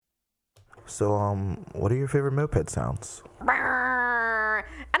So, what are your favorite moped sounds? Fuck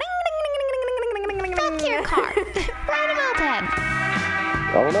your car. Ride a moped.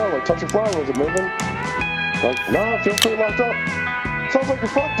 I don't know, like touch your fly, was it moving? Like, no, it feels pretty locked up. Sounds like you're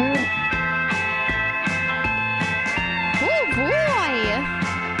fucked, dude. Oh boy.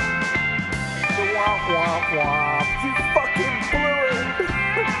 Womp womp womp! You fucking blew it!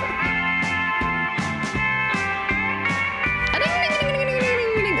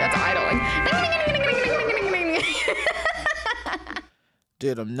 That's idling.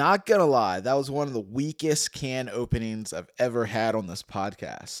 Dude, I'm not gonna lie. That was one of the weakest can openings I've ever had on this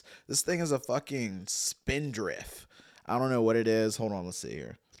podcast. This thing is a fucking spindrift. I don't know what it is. Hold on, let's see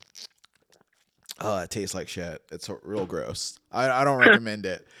here. Oh, it tastes like shit. It's real gross. I don't recommend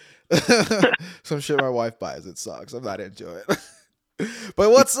it. Some shit my wife buys. It sucks. I'm not into it. But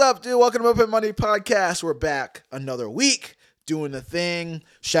what's up, dude? Welcome to Moped Monday Podcast. We're back another week doing the thing.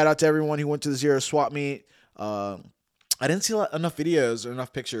 Shout out to everyone who went to the Zero Swap Meet. I didn't see enough videos or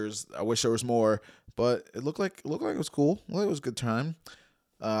enough pictures. I wish there was more, but it looked like it was cool. It was a good time.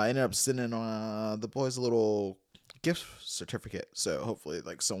 I ended up sending the boys a little gift certificate, so hopefully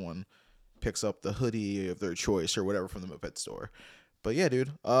like someone picks up the hoodie of their choice or whatever from the moped store. But yeah,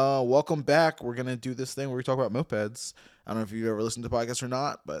 dude, welcome back. We're gonna do this thing where we talk about mopeds. I don't know if you've ever listened to podcasts or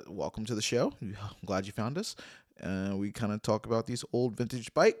not, but welcome to the show. I'm glad you found us. We kind of talk about these old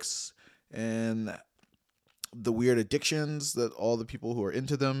vintage bikes and the weird addictions that all the people who are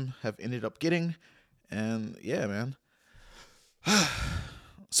into them have ended up getting. And yeah, man.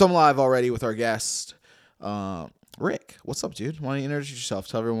 So I'm live already with our guest, Rick. What's up, dude? Why don't you introduce yourself?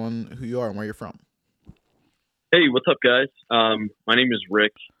 Tell everyone who you are and where you're from. Hey, what's up, guys? My name is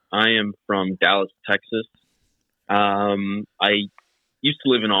Rick. I am from Dallas, Texas. I used to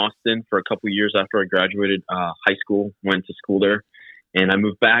live in Austin for a couple of years after I graduated high school, went to school there, and I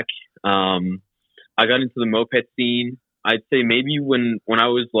moved back. I got into the moped scene, I'd say maybe when I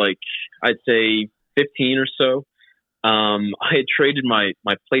was like, I'd say 15 or so. I had traded my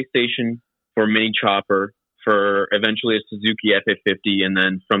PlayStation for a mini chopper for eventually a Suzuki FA50. And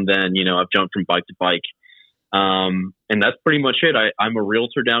then from then, I've jumped from bike to bike. And that's pretty much it. I'm a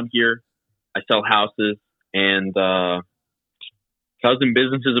realtor down here. I sell houses, and cousin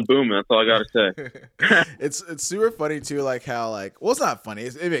business is a boom. That's all I got to say. It's super funny too, like how well, it's not funny.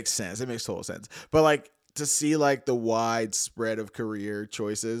 It makes sense. It makes total sense. But like to see like the wide spread of career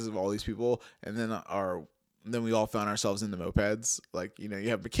choices of all these people, and then we all found ourselves in the mopeds. Like, you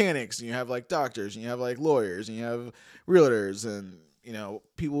have mechanics, and you have like doctors, and you have like lawyers, and you have realtors, and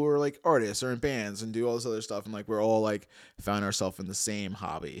people who are like artists or in bands and do all this other stuff. And like, we're all like found ourselves in the same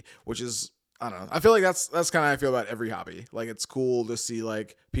hobby, which is, I don't know. I feel like that's kind of how I feel about every hobby. Like, it's cool to see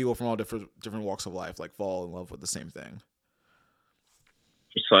like people from all different walks of life like fall in love with the same thing.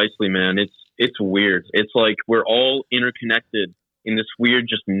 Precisely, man. It's weird. It's like we're all interconnected in this weird,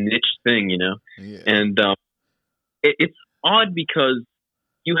 just niche thing, Yeah. And it's odd because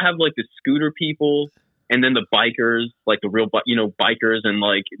you have like the scooter people, and then the bikers, like the real, bikers, and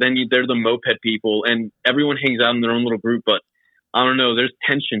like then they're the moped people, and everyone hangs out in their own little group. But I don't know. There's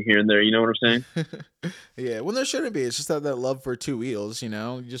tension here and there. You know what I'm saying? Yeah. When there shouldn't be. It's just that love for two wheels. You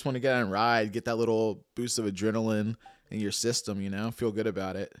just want to get on and ride, get that little boost of adrenaline in your system. Feel good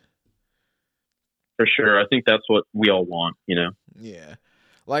about it. For sure. I think that's what we all want. Yeah.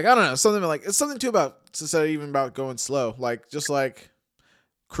 Like, I don't know. Something like it's something too about society, even about going slow. Like, just like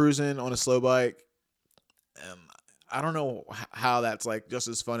cruising on a slow bike. I don't know how that's like just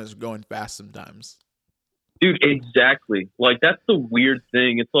as fun as going fast sometimes. Dude, exactly. Like, that's the weird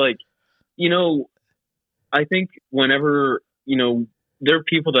thing. It's like, I think whenever, there are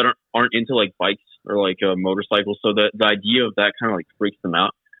people that aren't into like bikes or like motorcycles. So the idea of that kind of like freaks them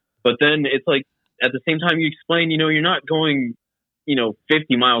out. But then it's like, at the same time you explain, you're not going,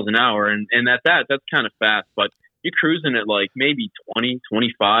 50 miles an hour. And that's kind of fast, but you're cruising at like maybe 20,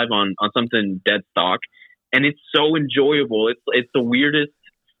 25 on something dead stock. And it's so enjoyable. It's the weirdest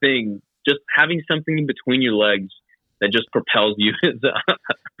thing. Just having something in between your legs that just propels you is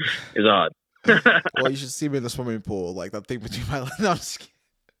odd. Well, you should see me in the swimming pool. Like, that thing between my legs. No, I'm just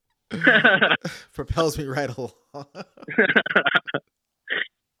kidding. Propels me right along.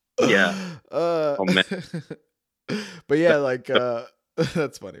 Yeah. Oh, man. But yeah, like,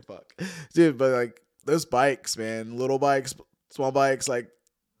 that's funny. Fuck. Dude, but like, those bikes, man, little bikes, small bikes, like,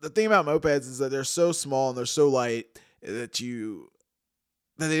 the thing about mopeds is that they're so small and they're so light that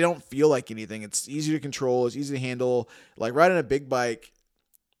they don't feel like anything. It's easy to control. It's easy to handle. Like, riding a big bike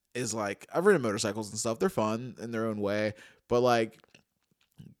is like, I've ridden motorcycles and stuff. They're fun in their own way. But like,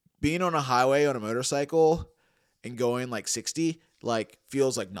 being on a highway on a motorcycle and going like 60, like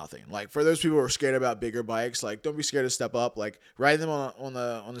feels like nothing. Like for those people who are scared about bigger bikes, like don't be scared to step up. Like riding them on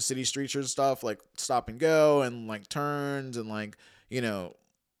the city streets and stuff, like stop and go and like turns and like, you know,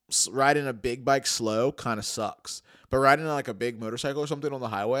 riding a big bike slow kind of sucks. But riding like a big motorcycle or something on the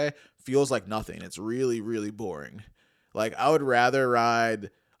highway feels like nothing. It's really, really boring. Like I would rather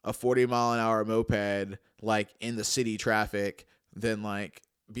ride a 40-mile-an-hour moped like in the city traffic than like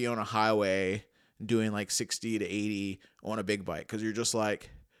be on a highway doing like 60 to 80 on a big bike, because you're just like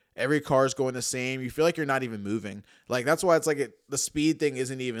every car's going the same. You feel like you're not even moving. Like that's why it's like the speed thing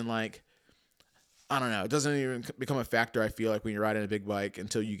isn't even like, I don't know, it doesn't even become a factor, I feel like, when you're riding a big bike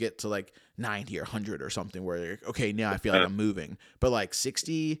until you get to like 90 or 100 or something where you're okay, now I feel like I'm moving. But like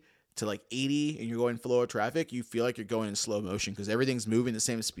 60 to like 80 and you're going flow of traffic, you feel like you're going in slow motion because everything's moving the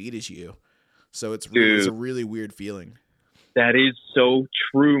same speed as you. So it's a really weird feeling. That is so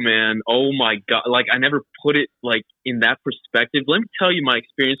true, man. Oh my God. Like I never put it like in that perspective. Let me tell you my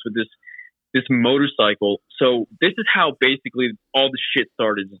experience with this motorcycle. So this is how basically all the shit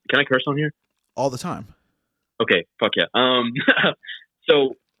started. Can I curse on here? All the time. Okay, fuck yeah.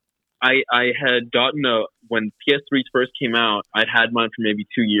 So I had gotten when PS3s first came out, I'd had mine for maybe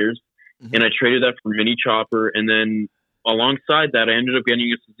 2 years, and I traded that for Mini Chopper, and then alongside that, I ended up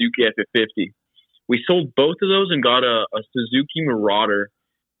getting a Suzuki FF50. We sold both of those and got a Suzuki Marauder,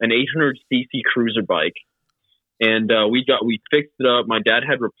 an 800cc cruiser bike, and we fixed it up. My dad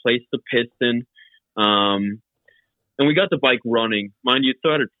had replaced the piston, and we got the bike running. Mind you, it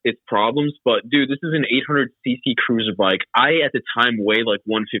still had its problems, but dude, this is an 800cc cruiser bike. I at the time weighed like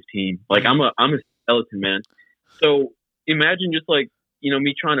 115. Like I'm a skeleton, man. So imagine just like, you know,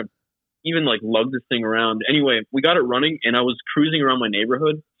 me trying to even like lug this thing around. Anyway, we got it running, and I was cruising around my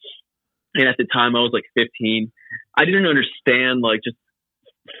neighborhood. And at the time I was like 15. I didn't understand like just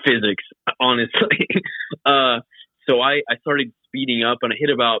physics, honestly. So I started speeding up, and I hit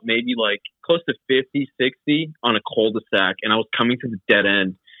about maybe like close to 50, 60 on a cul-de-sac, and I was coming to the dead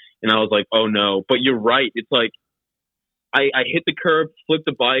end, and I was like, oh no. But you're right. It's like I hit the curb, flipped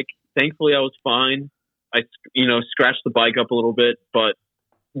the bike. Thankfully I was fine. I, you know, scratched the bike up a little bit, but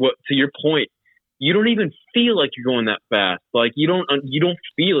to your point, you don't even feel like you're going that fast. Like you don't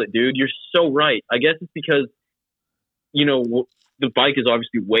feel it, dude. You're so right. I guess it's because, you know, the bike is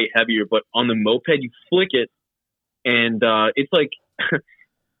obviously way heavier, but on the moped, you flick it, and it's like,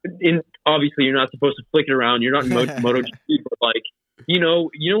 obviously you're not supposed to flick it around. You're not in MotoGP, but like, you know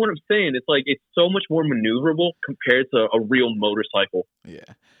what I'm saying? It's like, it's so much more maneuverable compared to a real motorcycle. Yeah.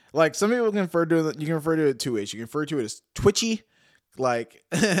 Like some people can refer to it, you can refer to it two ways. You can refer to it as twitchy. Like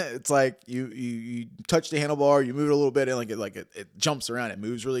it's like you touch the handlebar, you move it a little bit, and it jumps around, it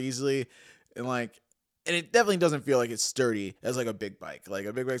moves really easily, and it definitely doesn't feel like it's sturdy as like a big bike. Like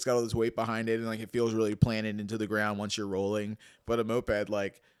a big bike's got all this weight behind it, and like it feels really planted into the ground once you're rolling. But a moped,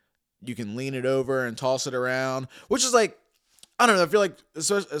 like you can lean it over and toss it around, which is like, I don't know. I feel like as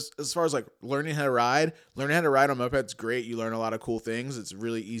far as like learning how to ride on mopeds, great. You learn a lot of cool things. It's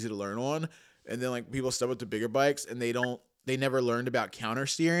really easy to learn on. And then like people step up to bigger bikes and they never learned about counter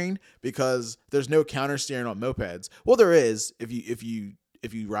steering because there's no counter steering on mopeds. Well, there is if you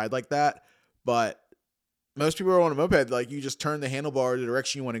ride like that, but most people are on a moped, like you just turn the handlebar the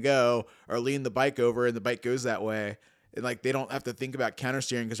direction you want to go or lean the bike over and the bike goes that way. And like they don't have to think about counter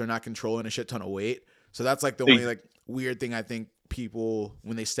steering because they're not controlling a shit ton of weight. So that's like the only like weird thing I think people,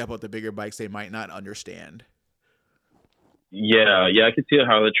 when they step up to bigger bikes, they might not understand. Yeah, I could see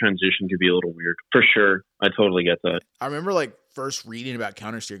how the transition could be a little weird. For sure. I totally get that. I remember like first reading about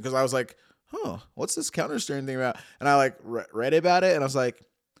counter steering because I was like, what's this counter steering thing about? And I like read about it and I was like,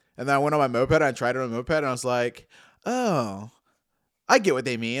 and then I went on my moped and I tried it on a moped and I was like, oh, I get what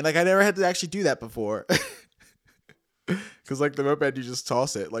they mean. Like I never had to actually do that before. Because like the moped, you just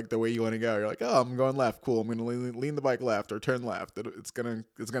toss it like the way you want to go. You're like, oh, I'm going left. Cool. I'm going to lean the bike left or turn left. It's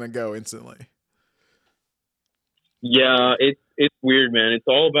gonna go instantly. Yeah, it's weird, man. It's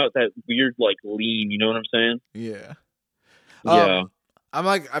all about that weird like lean. You know what I'm saying? Yeah. Yeah.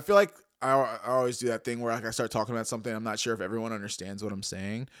 I feel like I always do that thing where like I start talking about something. I'm not sure if everyone understands what I'm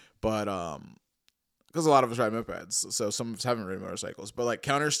saying, but because a lot of us ride mopeds, so some of us haven't ridden motorcycles. But like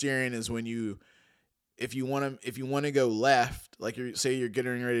counter steering is when if you want to go left, like you're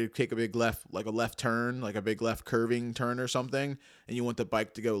getting ready to take a big left, like a left turn, like a big left curving turn or something, and you want the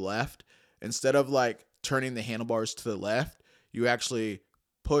bike to go left, instead of like turning the handlebars to the left, you actually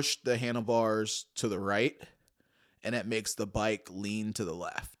push the handlebars to the right, and it makes the bike lean to the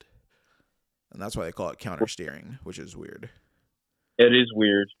left. And that's why they call it counter steering, which is weird. It is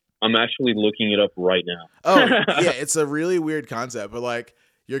weird. I'm actually looking it up right now. Oh, yeah, it's a really weird concept, but like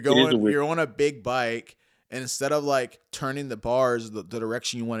you're on a big bike And instead of like turning the bars the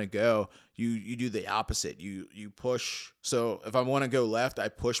direction you want to go, you do the opposite. You push. So if I want to go left, I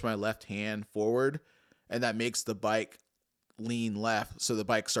push my left hand forward, and that makes the bike lean left. So the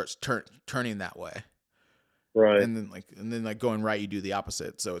bike starts turning that way. Right. And then going right, you do the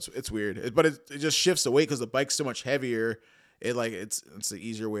opposite. So it's weird, but it just shifts the weight because the bike's so much heavier. It's the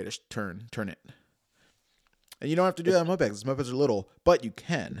easier way to turn it. And you don't have to do that on mopeds. Mopeds are little, but you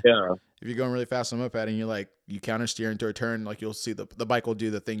can. Yeah. If you're going really fast on a moped and you counter steer into a turn, like you'll see the bike will do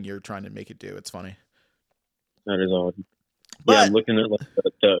the thing you're trying to make it do. It's funny. That is odd. But, yeah, I'm looking at like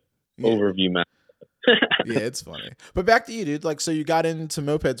the yeah. overview map. Yeah, it's funny. But back to you, dude. Like, so you got into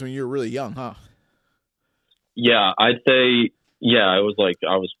mopeds when you were really young, huh? Yeah, I'd say, I was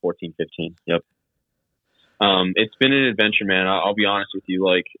 14, 15. Yep. It's been an adventure, man. I'll be honest with you.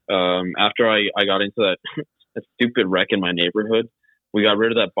 Like, after I got into that stupid wreck in my neighborhood, we got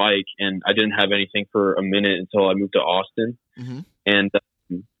rid of that bike, and I didn't have anything for a minute until I moved to Austin. Mm-hmm. And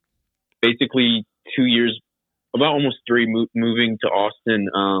basically 2 years, about almost 3, moving to Austin,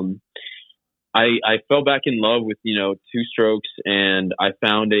 I fell back in love with, two strokes, and I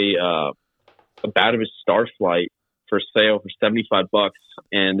found a Batavus Starflight for sale for $75,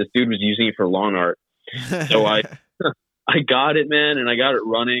 and this dude was using it for lawn art. So I got it, man, and I got it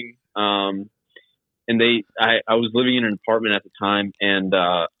running. And I was living in an apartment at the time, and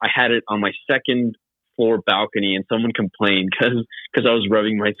I had it on my second floor balcony, and someone complained because I was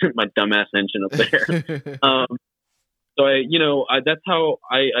revving my dumbass engine up there. So that's how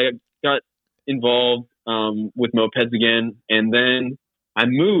I got involved with mopeds again, and then I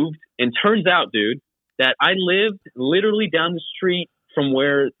moved, and turns out, dude, that I lived literally down the street from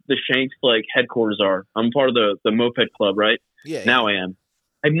where the Shanks headquarters are. I'm part of the moped club, right? Yeah. Now I am.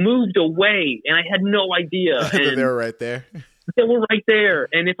 I moved away, and I had no idea. And they were right there. They were right there.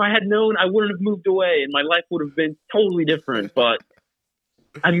 And if I had known, I wouldn't have moved away, and my life would have been totally different. But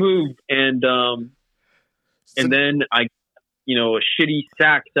I moved, and then I, a shitty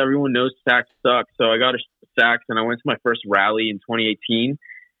Sax. Everyone knows Sax sucks. So I got a Sax, and I went to my first rally in 2018.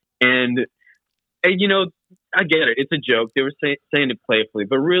 And I get it. It's a joke. They were saying it playfully,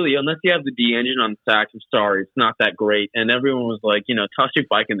 but really, unless you have the D engine on the Sax, I'm sorry, it's not that great. And everyone was like, toss your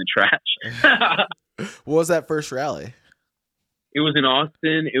bike in the trash. What was that first rally? It was in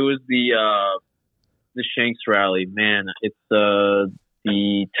Austin. It was the Shanks rally. Man, it's the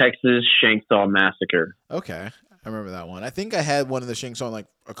Texas Shanksaw Massacre. Okay, I remember that one. I think I had one of the Shanks on like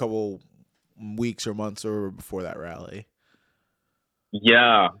a couple weeks or months or before that rally.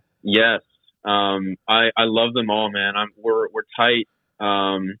 Yeah. Yes. I love them all, man. We're tight.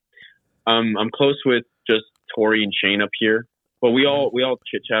 I'm close with just Tori and Shane up here, but we all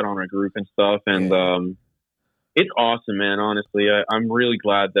chit chat on our group and stuff. And, it's awesome, man. Honestly, I'm really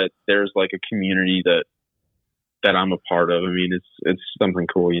glad that there's like a community that I'm a part of. I mean, it's something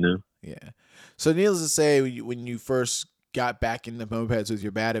cool, Yeah. So needless to say, when you first got back into mopeds with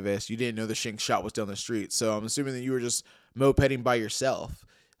your Batavus, you didn't know the Shank shop was down the street. So I'm assuming that you were just mopeding by yourself.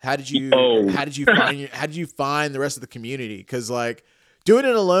 How did you find the rest of the community? Because like doing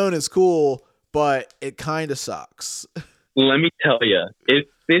it alone is cool, but it kind of sucks. Let me tell you, if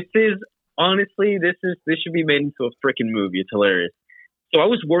this is honestly, this should be made into a freaking movie. It's hilarious. So I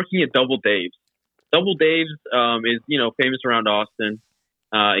was working at Double Dave's. Double Dave's is famous around Austin,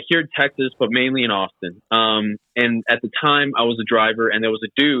 here in Texas, but mainly in Austin. And at the time, I was a driver, and there was a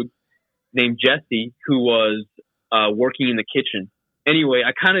dude named Jesse who was working in the kitchen. Anyway,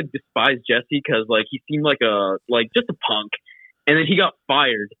 I kind of despised Jesse because he seemed like just a punk, and then he got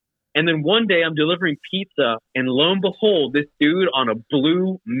fired. And then one day I'm delivering pizza, and lo and behold, this dude on a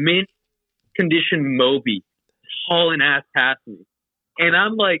blue mint condition Moby hauling ass past me. And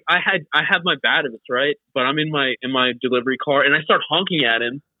I'm like, I have my Batavus, right? But I'm in my delivery car, and I start honking at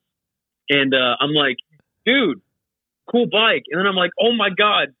him, and I'm like, dude, cool bike. And then I'm like, oh my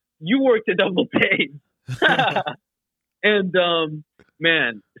God, you worked at Double Dave's. And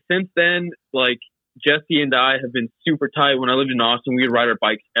man, since then, Jesse and I have been super tight. When I lived in Austin, we would ride our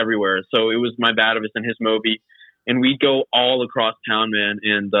bikes everywhere. So it was my Batavus and his Moby, and we'd go all across town, man.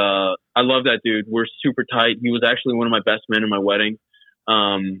 And I love that dude. We're super tight. He was actually one of my best men in my wedding.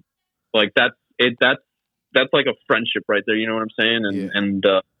 That's like a friendship right there. You know what I'm saying? And yeah. And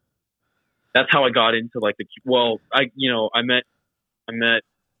that's how I got into I met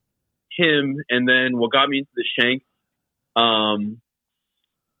him, and then what got me into the Shanks. I'm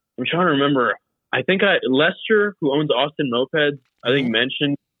trying to remember. I think Lester, who owns Austin Mopeds, I think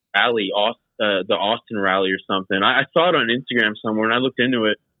mentioned the Austin Rally or something. I saw it on Instagram somewhere, and I looked into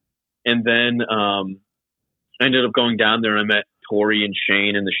it, and then I ended up going down there, and I met Corey and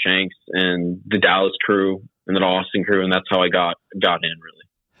Shane and the Shanks and the Dallas crew and the Austin crew, and that's how I got in, really.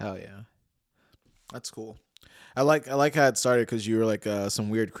 Hell yeah, that's cool. I like how it started because you were like some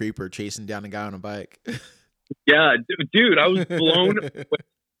weird creeper chasing down a guy on a bike. Yeah, dude, I was blown away.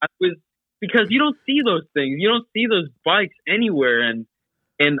 Because you don't see those things. You don't see those bikes anywhere. And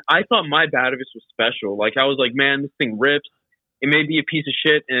I thought my Batavis was special. Like, I was like, man, this thing rips. It may be a piece of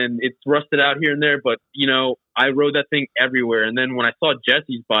shit and it's rusted out here and there, but, you know, I rode that thing everywhere. And then when I saw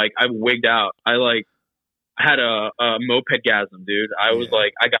Jesse's bike, I wigged out. I had a moped-gasm, dude. I was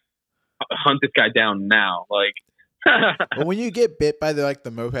like, I got to hunt this guy down now. Like, but when you get bit by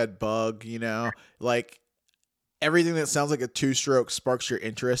the moped bug, you know, like, everything that sounds like a two-stroke sparks your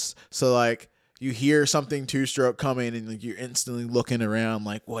interest. So like you hear something two-stroke coming and like you're instantly looking around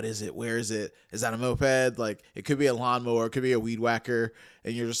like, what is it? Where is it? Is that a moped? Like it could be a lawnmower, it could be a weed whacker,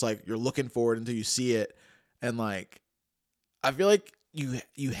 and you're just like you're looking for it until you see it. And like I feel like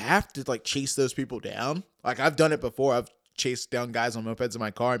you have to like chase those people down. Like I've done it before. I've chased down guys on mopeds in my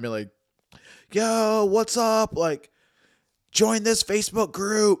car and be like, yo, what's up? Like join this Facebook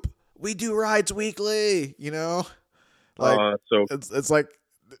group. We do rides weekly, you know. Like so it's like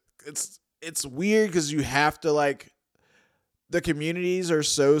it's weird because you have to like the communities are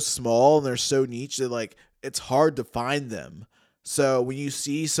so small and they're so niche that like it's hard to find them. So when you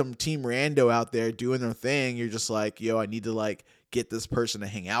see some team rando out there doing their thing, you're just like, yo, I need to like get this person to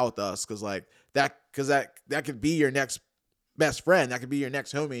hang out with us because like that could be your next best friend, that could be your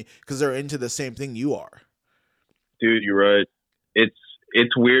next homie because they're into the same thing you are. Dude, you're right.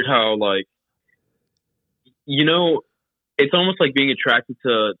 It's weird how, like, you know, it's almost like being attracted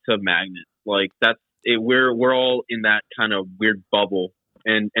to magnets. Like that's it. We're all in that kind of weird bubble,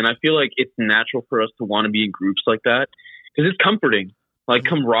 and I feel like it's natural for us to want to be in groups like that because it's comforting, like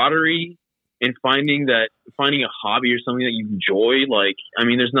camaraderie and finding a hobby or something that you enjoy. Like, I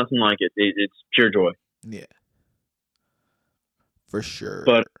mean, there's nothing like it. It's pure joy. Yeah, for sure.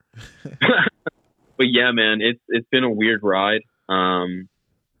 But yeah, man, it's been a weird ride. What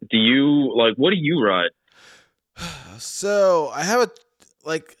do you ride? So I have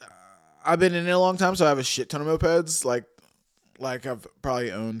I've been in it a long time, so I have a shit ton of mopeds. Like I've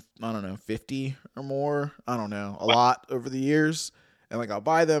probably owned, I don't know, 50 or more. I don't know, a lot over the years. And like I'll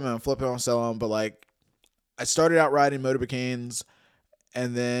buy them and I'll flip them and sell them. But like I started out riding motorbicanes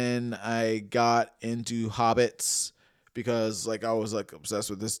and then I got into Hobbits because like I was like obsessed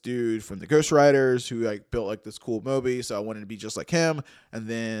with this dude from the Ghost Riders who like built like this cool Moby, so I wanted to be just like him. And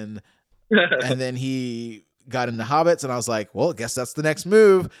then he got into Hobbits and I was like, well, I guess that's the next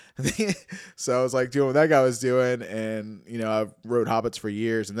move. So I was like doing what that guy was doing, and you know, I've rode Hobbits for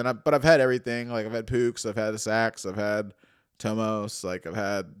years, and then I've had everything. Like I've had Pooks, I've had Saks, I've had Tomos, like I've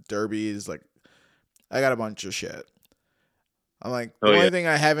had Derbies, like I got a bunch of shit. I'm like the only thing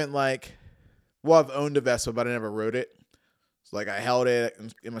I haven't like, well, I've owned a Vespa, but I never rode it. So like I held it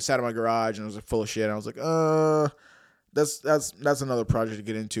in my sat in my garage and it was like full of shit. And I was like, that's another project to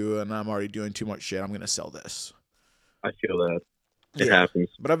get into, and I'm already doing too much shit. I'm gonna sell this. I feel that it happens.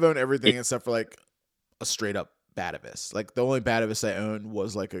 But I've owned everything except for like a straight up Batavis. Like the only Batavis I owned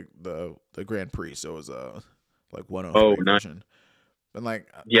was like the Grand Prix, so it was a like 103 version. And like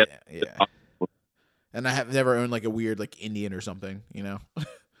yeah. And I have never owned like a weird like Indian or something, you know.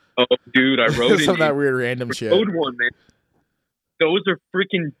 Oh, dude, I rode some of that weird random shit. Rode one, man. Those are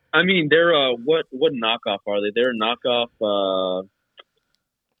freaking. I mean, they're what knockoff are they? They're a knockoff.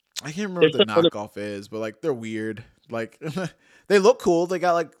 I can't remember what the knockoff is, but like they're weird. Like they look cool. They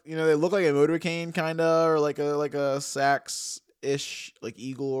got like, you know, they look like a motorcane kinda, or like a Saks ish, like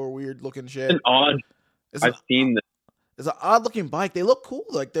Eagle or weird looking shit. It's an odd. I've seen this. It's an odd looking bike. They look cool.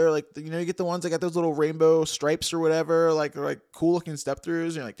 Like they're like, you know, you get the ones that got those little rainbow stripes or whatever. Like they're like cool looking step throughs.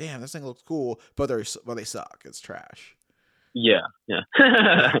 And you're like, damn, this thing looks cool, but they suck. It's trash. Yeah.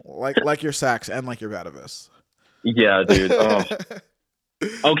 like your Saks and like your Batavis. Yeah, dude. Oh.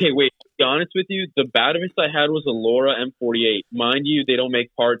 Okay, wait. To be honest with you, the Batavis I had was a Laura M48. Mind you, they don't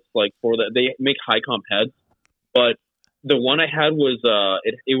make parts like for that. They make high comp heads, but the one I had was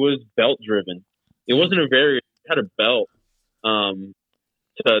it was belt driven. It wasn't a variant. It had a belt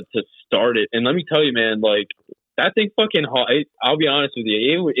to start it. And let me tell you, man, like that thing fucking hot. I'll be honest with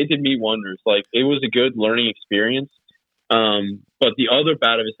you, it did me wonders. Like it was a good learning experience. But the other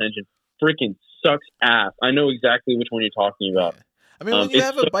Batavis engine freaking sucks ass. I know exactly which one you're talking about. Yeah. I mean, when you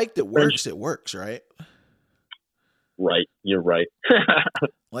have a bike that works, it works, right? Right. You're right.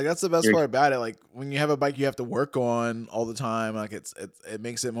 Like that's the best part about it. Like when you have a bike you have to work on all the time, like it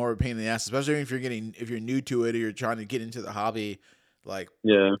makes it more of a pain in the ass, especially if you're new to it or you're trying to get into the hobby. Like,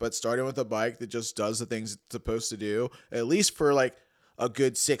 Yeah. but starting with a bike that just does the things it's supposed to do, at least for like a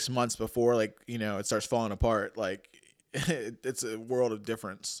good 6 months before, like, you know, it starts falling apart. Like, it's a world of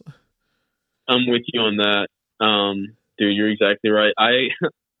difference. I'm with you on that. Dude, you're exactly right.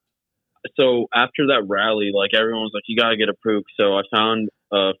 So after that rally, like everyone was like, you gotta get a Pook. So I found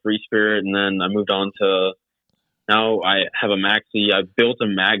a Free Spirit, and then I moved on to, now I have a Maxi. I built a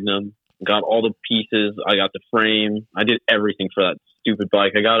Magnum, got all the pieces. I got the frame. I did everything for that stupid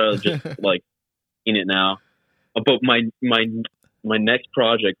bike. I gotta just like in it now. But my next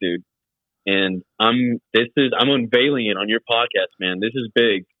project, dude, and I'm unveiling it on your podcast, man. This is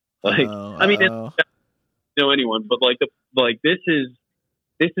big. Like, I mean, it's, I don't know anyone, but this is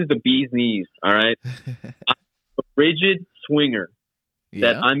the bee's knees. All right, I'm a rigid swinger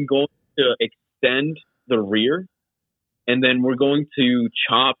that I'm going to extend the rear, and then we're going to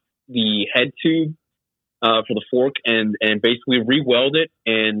chop the head tube for the fork and basically re-weld it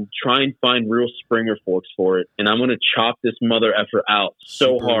and try and find real Springer forks for it. And I'm going to chop this mother effer out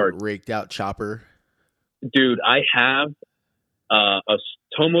so Super hard. raked out chopper. Dude, I have a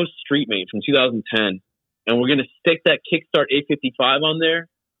Tomos Street Mate from 2010, and we're going to stick that Kickstart 855 on there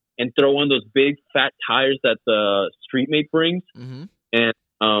and throw on those big fat tires that the Street Mate brings. Mm-hmm. And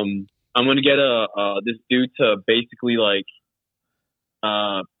I'm going to get this dude to basically like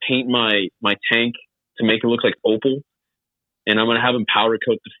paint my tank to make it look like opal, and I'm gonna have him powder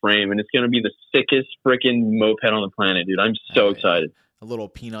coat the frame, and it's gonna be the sickest freaking moped on the planet, dude. I'm so excited. A little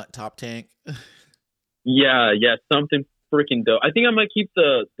peanut top tank. Yeah, something freaking dope. I think I might keep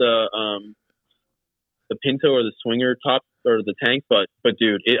the Pinto or the Swinger top or the tank, but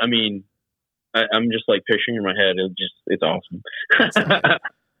dude, I'm just like picturing in my head. It's awesome.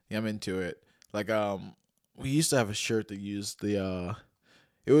 Yeah, I'm into it. Like, we used to have a shirt that used the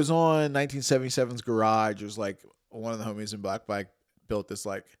it was on 1977's Garage. It was like one of the homies in Black Bike built this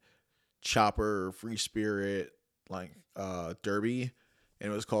like chopper Free Spirit like derby,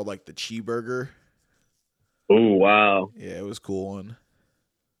 and it was called like the Cheeseburger. Oh wow. Yeah, it was cool one.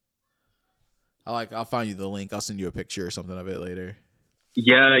 I'll find you the link. I'll send you a picture or something of it later.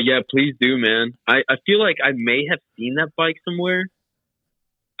 Yeah, please do, man. I feel like I may have seen that bike somewhere.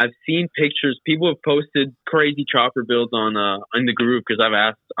 I've seen pictures. People have posted crazy chopper builds on in the group because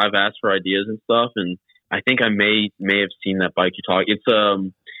I've asked for ideas and stuff, and I think I may have seen that bike you talk. It's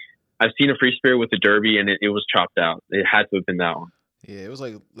I've seen a Free Spirit with the derby, and it was chopped out. It had to have been that one. Yeah, it was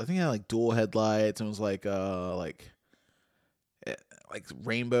like, I think it had like dual headlights, and it was like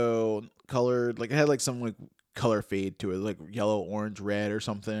rainbow colored. Like it had like some like color fade to it, like yellow, orange, red, or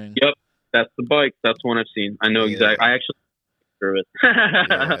something. Yep, that's the bike. That's one I've seen. I know exactly. I actually. It.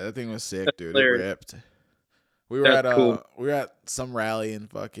 Yeah, that thing was sick, dude. It ripped. We were we were at some rally in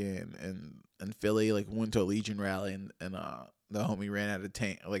fucking in Philly, like went to a Legion rally, and the homie ran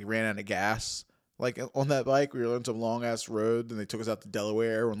out of gas. Like on that bike, we were on some long ass road, and they took us out to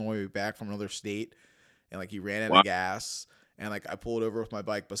Delaware on the way back from another state, and like he ran out of gas, and like I pulled over with my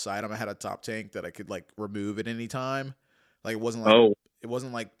bike beside him. I had a top tank that I could like remove at any time. Like it wasn't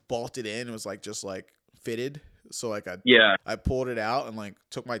like bolted in. It was like just like fitted. So like I pulled it out and like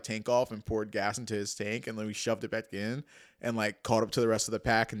took my tank off and poured gas into his tank, and then we shoved it back in and like caught up to the rest of the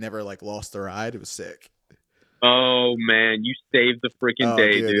pack and never like lost the ride. It was sick. Oh man, you saved the freaking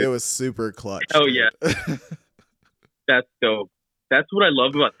day, dude. It was super clutch. Oh yeah. That's dope. That's what I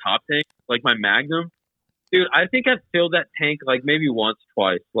love about Top Tank. Like my Magnum. Dude, I think I've filled that tank like maybe once,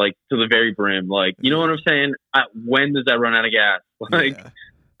 twice, like to the very brim. Like, you know what I'm saying? When does that run out of gas? Like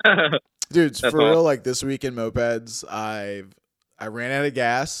dude, for real, like this week in mopeds, I ran out of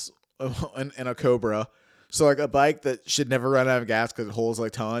gas in a Cobra. So like a bike that should never run out of gas because it holds like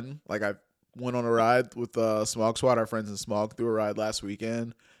a ton. Like I went on a ride with Smog Squad, our friends in Smog, threw a ride last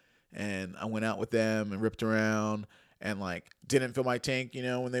weekend, and I went out with them and ripped around and like didn't fill my tank. You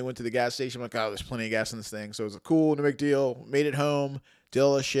know, when they went to the gas station, I'm like, oh, there's plenty of gas in this thing. So it was cool, no big deal. Made it home, did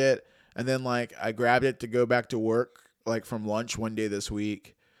all the shit, and then like I grabbed it to go back to work like from lunch one day this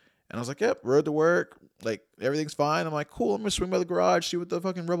week. And I was like, yep, rode to work. Like, everything's fine. I'm like, cool, I'm going to swing by the garage, see what the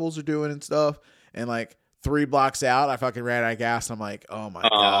fucking rebels are doing and stuff. And, like, 3 blocks out, I fucking ran out of gas. And I'm like, oh, my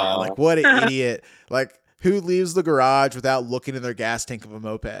God. Like, what an idiot. Like, who leaves the garage without looking in their gas tank of a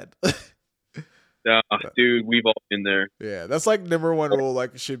moped? Dude, we've all been there. Yeah, that's, like, number one rule.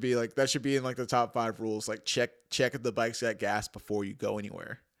 Like, that should be in, like, the top 5 rules. Like, check if the bike's got gas before you go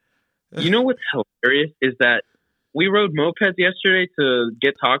anywhere. You know what's hilarious is that we rode mopeds yesterday to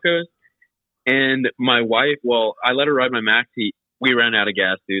get tacos, and my wife, I let her ride my Maxi. We ran out of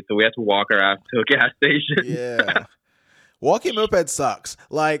gas, dude, so we had to walk our ass to a gas station. Yeah. Walking moped sucks.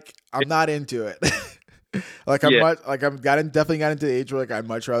 Like, I'm not into it. Like definitely got into the age where like I'd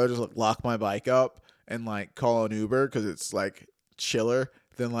much rather just like lock my bike up and like call an Uber because it's like chiller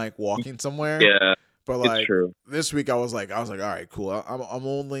than like walking somewhere. Yeah, But like it's true. this week I was like, all right, cool. I'm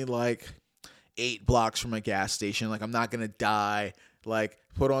only like 8 blocks from a gas station. Like I'm not gonna die. Like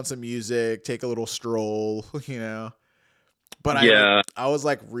put on some music, take a little stroll, you know. But I was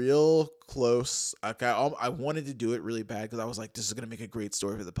like real close. Like I wanted to do it really bad because I was like, this is gonna make a great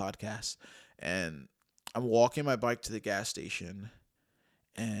story for the podcast. And I'm walking my bike to the gas station,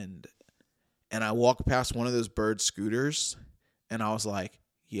 and I walk past one of those Bird scooters, and I was like,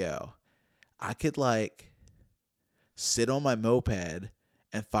 yo, I could like sit on my moped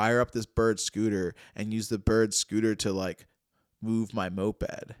and fire up this Bird scooter and use the Bird scooter to like move my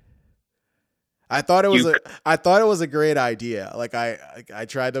moped. I thought it was a great idea. Like I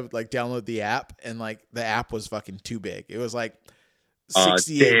tried to like download the app, and like the app was fucking too big. It was like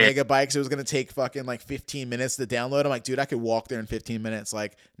 68 megabytes. It was gonna take fucking like 15 minutes to download. I'm like, dude, I could walk there in 15 minutes.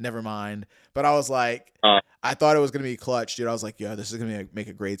 Like, never mind. But I was like, I thought it was gonna be clutch, dude. I was like, yo, this is gonna make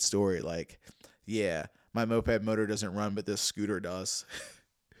a great story. Like, yeah, my moped motor doesn't run, but this scooter does.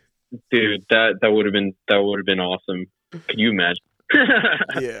 Dude, that would have been awesome. Can you imagine?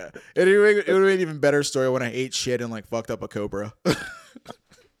 Yeah, it would have been an even better story when I ate shit and like fucked up a Cobra.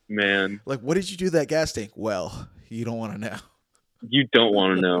 Man, like, what did you do to that gas tank? Well, you don't want to know. You don't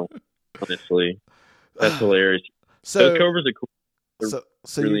want to know, honestly. That's hilarious. So those Cobras are cool.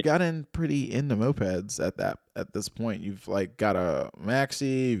 So really... you got in pretty into mopeds at this point. You've like got a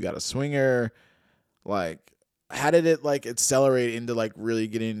maxi, you've got a swinger. Like, how did it like accelerate into like really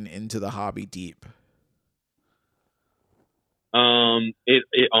getting into the hobby deep?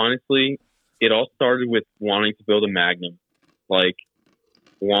 It honestly, it all started with wanting to build a Magnum, like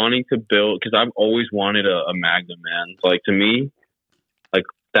wanting to build, because I've always wanted a Magnum, man. Like to me, like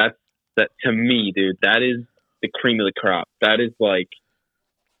that to me, dude, that is the cream of the crop. That is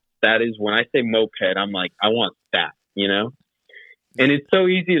when I say moped, I'm like, I want that, you know? And it's so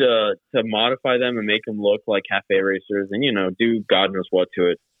easy to modify them and make them look like cafe racers and, you know, do God knows what to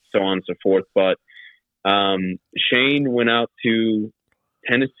it, so on and so forth. But Shane went out to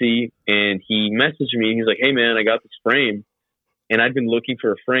Tennessee and he messaged me. He's like, hey, man, I got this frame. And I'd been looking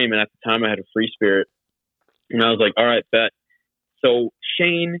for a frame. And at the time I had a Free Spirit. And I was like, all right, bet. So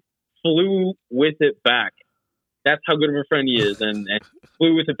Shane flew with it back. That's how good of a friend he is. And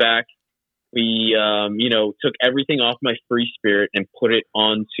flew with it back. We, took everything off my Free Spirit and put it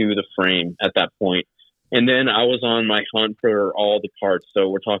onto the frame at that point. And then I was on my hunt for all the parts. So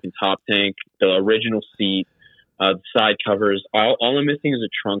we're talking top tank, the original seat, the side covers. All I'm missing is a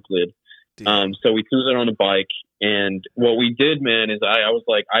trunk lid. So we threw that on the bike. And what we did, man, is I was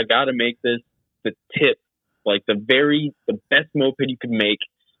like, I got to make this the tip, like the best moped you could make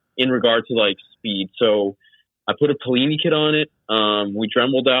in regard to like speed. So I put a Polini kit on it. We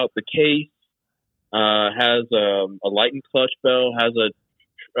dremeled out the case. Has a Lighten clutch bell, has a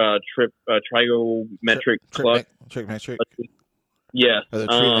trigonometric clutch. Trigonometric. Yes. The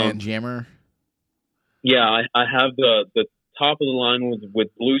Treeland jammer. Yeah, I have the top of the line with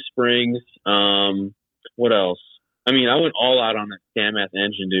blue springs. What else? I mean, I went all out on that damn ass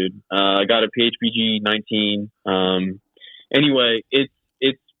engine, dude. I got a PHPG 19. Anyway, it's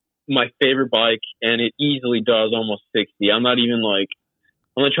my favorite bike, and it easily does almost 60. I'm not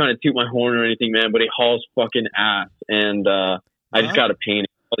trying to toot my horn or anything, man, but it hauls fucking ass. And I just got to paint it.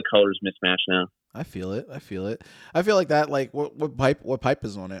 All the colors mismatched now. I feel it. I feel like that. Like, what pipe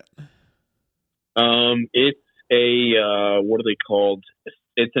is on it? It's a what are they called?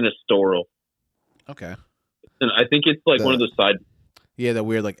 It's an Estoril. Okay. And I think it's like one of the side. Yeah, the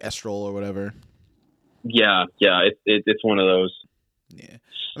weird like Estrol or whatever. Yeah. It's one of those. Yeah,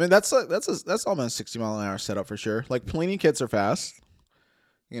 I mean that's almost 60 mile an hour setup for sure. Like Polini kits are fast.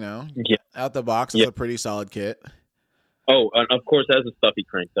 You know, yeah. Out the box is a pretty solid kit. Oh, and of course, it has a stuffy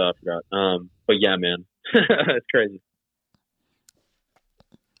crank. I forgot. But yeah, man, it's crazy.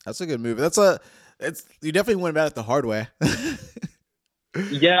 That's a good move. You definitely went about it the hard way.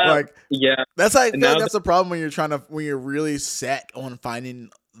 Yeah, That's I feel like that's the problem when you're really set on finding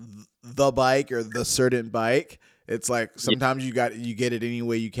the bike or the certain bike. It's like sometimes you get it any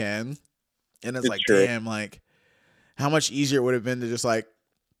way you can, and it's like true. Damn, like how much easier it would have been to just like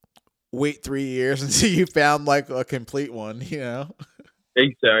wait 3 years until you found like a complete one, you know?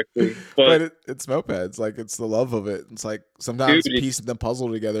 Exactly. But it's mopeds. Like it's the love of it. It's like sometimes piecing the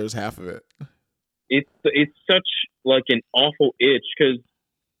puzzle together is half of it. It's such like an awful itch because,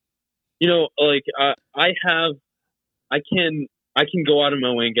 you know, like I can go out of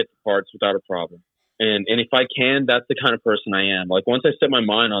my way and get the parts without a problem. And if I can, that's the kind of person I am. Like once I set my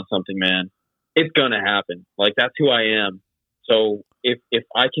mind on something, man, it's gonna happen. Like, that's who I am. So if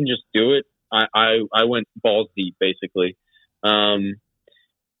I can just do it, I went balls deep, basically.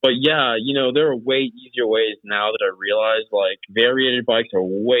 But yeah, there are way easier ways now that I realize, like, variated bikes are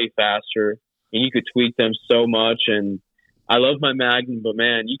way faster and you could tweak them so much. And I love my Magnum, but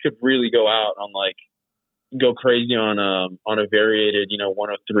man, you could really go out on, like, go crazy on a variated,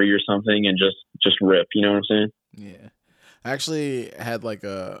 103 or something and just rip, you know what I'm saying? Yeah. I actually had like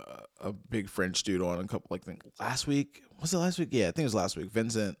a big French dude on a couple, like, last week. Was it last week? Yeah, I think it was last week.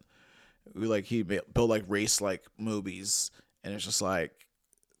 Vincent, he built like race like mobies, and it's just like,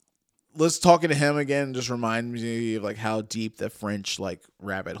 let's talking to him again just remind me of like how deep the French like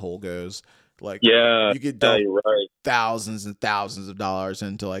rabbit hole goes. Like, Yeah, you could dump you're right. thousands and thousands of dollars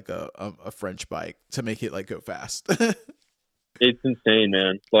into like a French bike to make it like go fast. It's insane,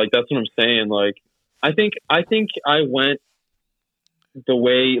 man. Like, that's what I'm saying. Like, I think I went the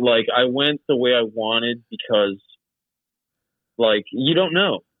way I wanted because, like, you don't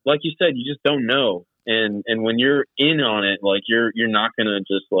know. Like you said, you just don't know. And when you're in on it, like, you're not gonna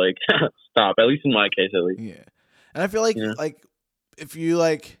just like stop. At least in my case, at least. Yeah, and I feel like like if you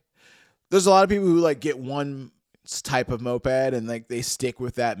like, there's a lot of people who like get one type of moped and like they stick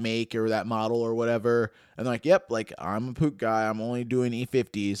with that make or that model or whatever, and they're like, yep, like, I'm a Pook guy. I'm only doing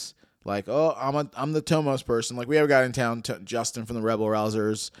E50s. Like, oh, I'm the Tomos person. Like, we have a guy in town, Justin from the Rebel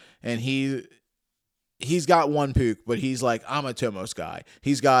Rousers, and he's got one Pook, but he's like, I'm a Tomos guy.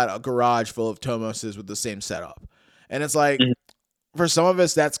 He's got a garage full of Tomoses with the same setup. And it's like, for some of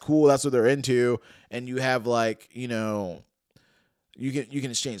us, that's cool. That's what they're into. And you have like, you can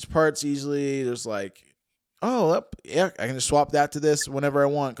exchange parts easily. There's like, oh, yeah, I can just swap that to this whenever I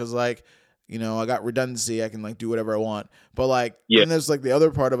want. Cause like, I got redundancy. I can like do whatever I want. But like, then there's like the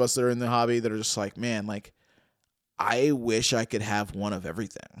other part of us that are in the hobby that are just like, man, like, I wish I could have one of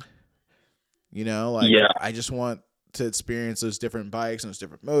everything. I just want to experience those different bikes and those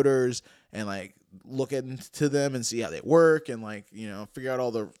different motors and like look into them and see how they work and like, figure out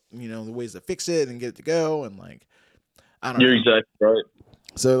all the, the ways to fix it and get it to go. And like, I don't know. You're exactly right.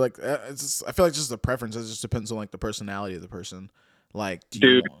 So like, I feel like just the preference. It just depends on like the personality of the person. Like,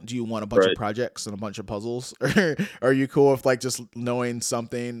 do you want a bunch of projects and a bunch of puzzles, or are you cool with like just knowing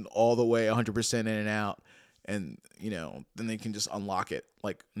something all the way 100% in and out? And, then they can just unlock it,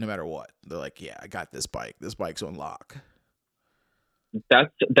 like, no matter what. They're like, yeah, I got this bike. This bike's unlock.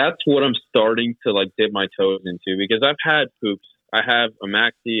 That's what I'm starting to, like, dip my toes into, because I've had Pooks. I have a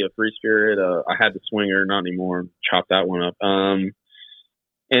Maxi, a Free Spirit. I had the Swinger, not anymore. Chopped that one up. And,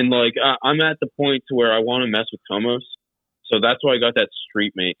 like, I'm at the point to where I want to mess with Tomos. So that's why I got that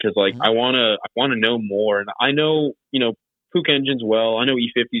Street Mate, because, like, I want to know more. And I know, Pook engines well. I know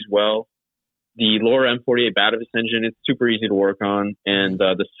E50s well. The Laura M48 Batavis engine, it's super easy to work on. And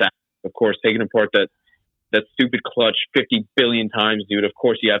the SAC, of course, taking apart that stupid clutch 50 billion times, dude. Of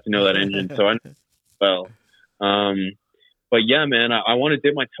course, you have to know that engine. So I know well. But yeah, man, I want to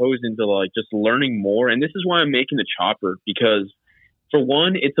dip my toes into like just learning more. And this is why I'm making the Chopper, because for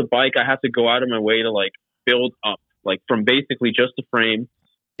one, it's a bike I have to go out of my way to like build up, like from basically just a frame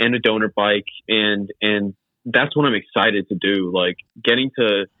and a donor bike. And that's what I'm excited to do. Like getting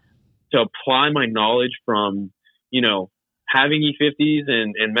to apply my knowledge from, having E50s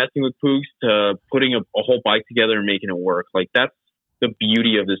and messing with Pooks to putting a whole bike together and making it work. Like that's the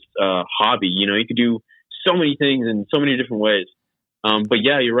beauty of this hobby. You could do so many things in so many different ways. But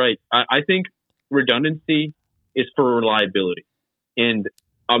yeah, you're right. I think redundancy is for reliability. And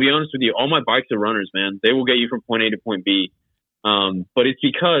I'll be honest with you, all my bikes are runners, man. They will get you from point A to point B. But it's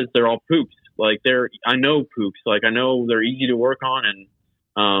because they're all Pooks. Like I know Pooks. Like I know they're easy to work on,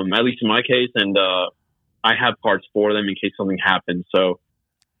 and at least in my case, and I have parts for them in case something happens. So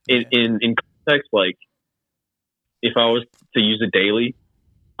in context, like if I was to use it daily,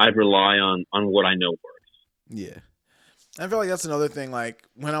 I'd rely on what I know works. Yeah. I feel like that's another thing. Like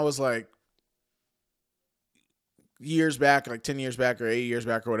when I was like years back, like 10 years back or 8 years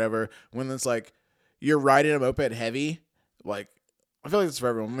back or whatever, when it's like you're riding a moped heavy, like I feel like it's for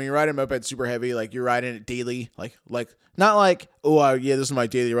everyone. When you're riding a moped super heavy, like you're riding it daily, like not like, oh yeah, this is my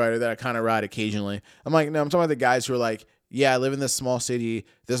daily rider that I kind of ride occasionally. I'm like, no, I'm talking about the guys who are like, yeah, I live in this small city.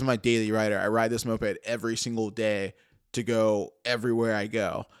 This is my daily rider. I ride this moped every single day to go everywhere I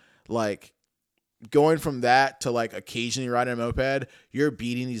go. Like going from that to like occasionally riding a moped, you're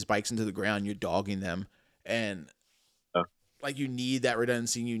beating these bikes into the ground. You're dogging them. And like you need that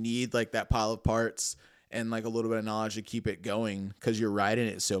redundancy. You need like that pile of parts and like a little bit of knowledge to keep it going because you're riding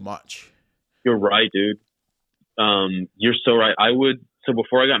it so much. You're right, dude. You're so right. So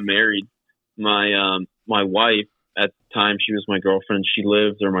before I got married, my wife, at the time, she was my girlfriend. She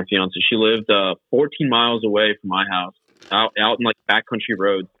lived, or my fiance, she lived 14 miles away from my house, out in like backcountry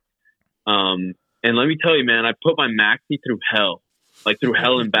roads. And let me tell you, man, I put my maxi through hell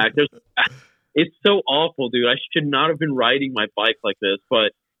and back. It's so awful, dude. I should not have been riding my bike like this,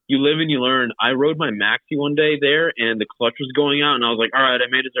 but you live and you learn. I rode my maxi one day there, and the clutch was going out, and I was like, all right, I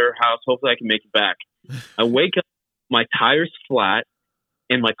made it to her house. Hopefully I can make it back. I wake up, my tire's flat,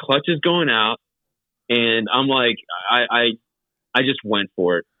 and my clutch is going out, and I'm like, I just went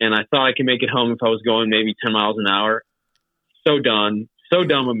for it, and I thought I could make it home if I was going maybe 10 miles an hour. So dumb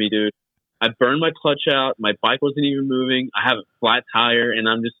of me, dude. I burned my clutch out. My bike wasn't even moving. I have a flat tire, and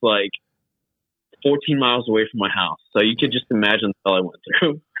I'm just like 14 miles away from my house. So you could just imagine the hell I went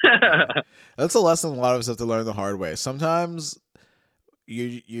through. That's a lesson a lot of us have to learn the hard way. Sometimes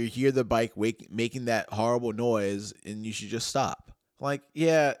you hear the bike making that horrible noise, and you should just stop. Like,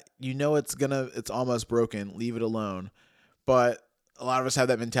 yeah, you know it's almost broken. Leave it alone. But a lot of us have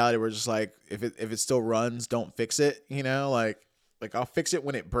that mentality where it's just like, if it still runs, don't fix it. You know, like I'll fix it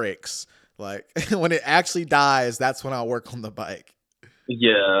when it breaks. Like when it actually dies, that's when I'll work on the bike.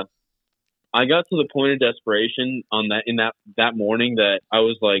 Yeah. I got to the point of desperation in that morning that I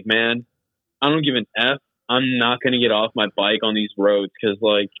was like, man, I don't give an F. I'm not going to get off my bike on these roads because,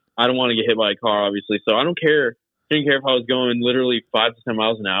 like, I don't want to get hit by a car, obviously. So I don't care. Didn't care if I was going literally 5 to 10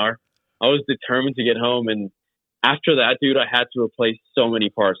 miles an hour. I was determined to get home. And after that, dude, I had to replace so many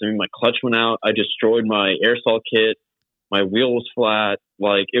parts. I mean, my clutch went out. I destroyed my air salt kit. My wheel was flat.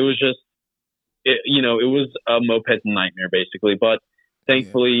 Like, it was just, it was a moped nightmare, basically. But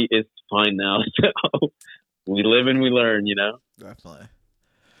thankfully, it's fine now. So we live and we learn, Definitely.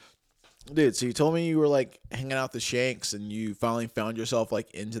 Dude, so you told me you were like hanging out the Shanks and you finally found yourself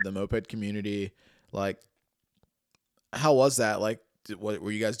like into the moped community. Like, how was that? Like, what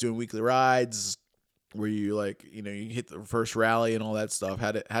were you guys doing weekly rides? Were you like, you hit the first rally and all that stuff?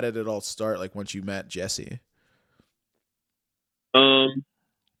 How did it all start? Like once you met Jesse?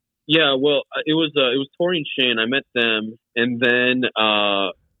 Yeah, well, it was Tori and Shane. I met them, and then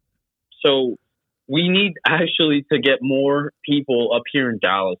so we need actually to get more people up here in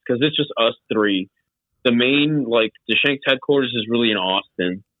Dallas because it's just us three. The main, like, the Shanks headquarters is really in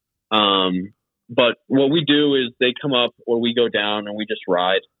Austin. But what we do is they come up or we go down and we just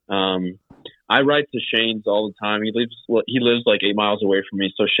ride. I ride to Shane's all the time. He lives like 8 miles away from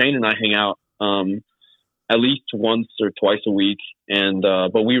me. So Shane and I hang out at least once or twice a week. And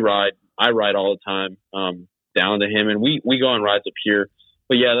but we ride. I ride all the time down to him, and we go on rides up here.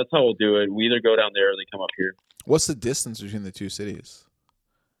 But yeah, that's how we'll do it. We either go down there or they come up here. What's the distance between the two cities?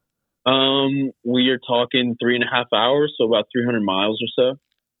 We are talking 3.5 hours, so about 300 miles or so.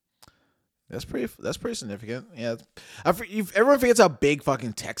 That's pretty significant. Yeah, everyone forgets how big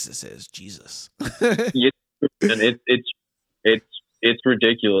fucking Texas is. Jesus. Yeah, and it's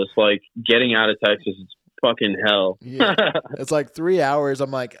ridiculous. Like getting out of Texas is fucking hell. Yeah. It's like 3 hours.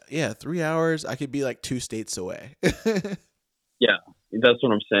 I'm like, yeah, 3 hours. I could be like 2 states away. Yeah, that's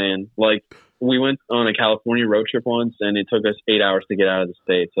what I'm saying. Like we went on a California road trip once, and it took us 8 hours to get out of the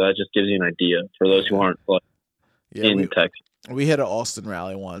state. So that just gives you an idea for those who aren't in Texas. We hit an Austin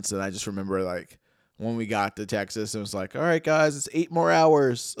rally once, and I just remember like when we got to Texas, it was like, all right, guys, it's 8 more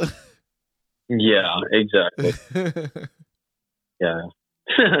hours. Yeah, exactly. Yeah.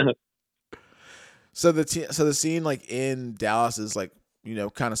 So the scene like in Dallas is like,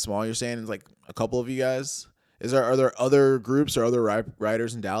 kind of small. You're saying it's like a couple of you guys. Are there other groups or other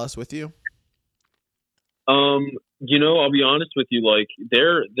riders in Dallas with you? I'll be honest with you. Like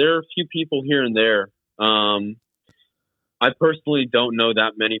there are a few people here and there. I personally don't know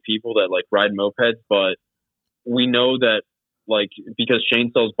that many people that like ride mopeds, but we know that like because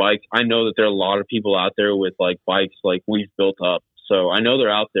Shane sells bikes, I know that there are a lot of people out there with like bikes like we've built up. So I know they're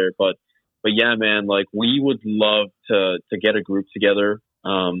out there, but yeah, man, like we would love to get a group together.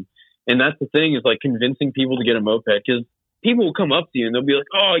 And that's the thing is like convincing people to get a moped because people will come up to you and they'll be like,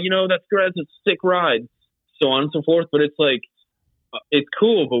 oh, that's great. It's a sick ride. So on and so forth. But it's like, it's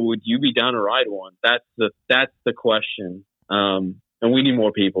cool, but would you be down to ride one? That's the question. And we need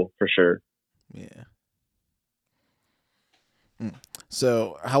more people for sure. Yeah.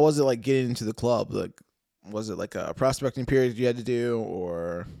 So how was it like getting into the club? Like, was it like a prospecting period you had to do,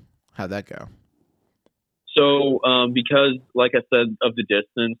 or how'd that go? So, because like I said, of the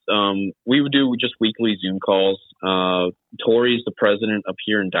distance, we would do just weekly Zoom calls. Tori's the president up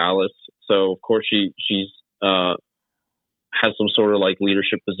here in Dallas. So of course she's has some sort of like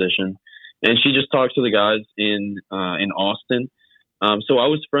leadership position, and she just talks to the guys in Austin. So I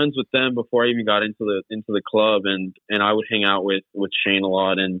was friends with them before I even got into the club, and I would hang out with Shane a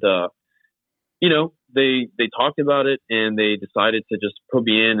lot, and they talked about it and they decided to just put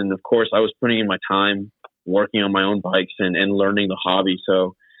me in. And of course, I was putting in my time working on my own bikes and learning the hobby.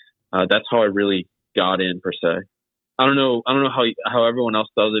 So that's how I really got in per se. I don't know how everyone else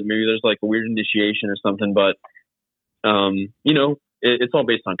does it. Maybe there's like a weird initiation or something, but it's all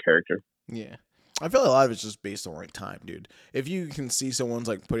based on character. Yeah. I feel like a lot of it's just based on like time, dude. If you can see someone's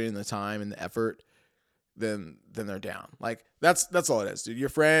like putting in the time and the effort, then they're down. Like that's all it is, dude. You're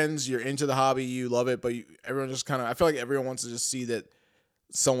friends, you're into the hobby, you love it, but everyone just kind of, I feel like everyone wants to just see that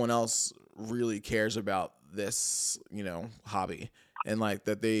someone else really cares about this, hobby, and like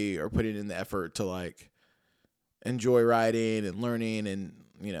that they are putting in the effort to like enjoy riding and learning and,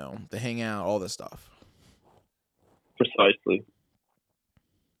 the hangout, all this stuff. Precisely.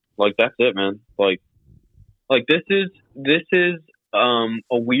 Like that's it, man. Like this is a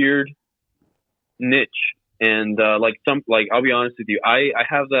weird niche, and I'll be honest with you, I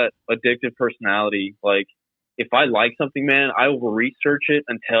have that addictive personality. Like if I like something, man, I will research it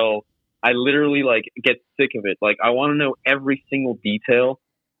until I literally like get sick of it. Like I want to know every single detail,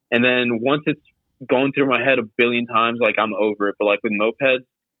 and then once it's going through my head a billion times, like I'm over it. But like with mopeds,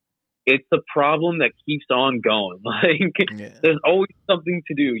 it's the problem that keeps on going. Like there's always something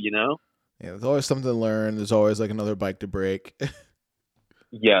to do, Yeah, there's always something to learn. There's always like another bike to break.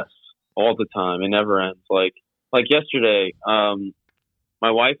 Yes, all the time. It never ends. Like yesterday,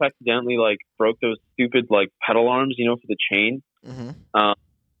 my wife accidentally like broke those stupid like pedal arms, for the chain. Mm-hmm.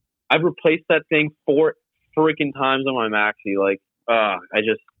 I've replaced that thing 4 freaking times on my Maxi. Like,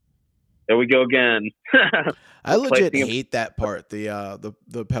 there we go again. I legit hate that part. The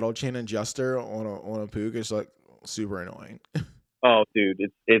pedal chain adjuster on a Puch is like super annoying. Oh, dude,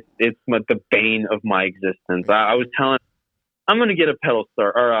 it's the bane of my existence. I was telling, I'm gonna get a pedal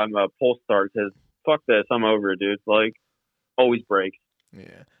start or a pull start because fuck this, I'm over it, dude. Like, always breaks.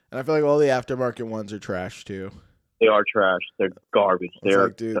 Yeah, and I feel like all the aftermarket ones are trash too. They are trash. They're garbage. They're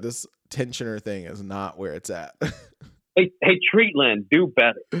like, dude, this tensioner thing is not where it's at. Hey, Treatland, do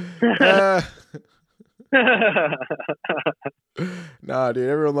better. Nah, dude,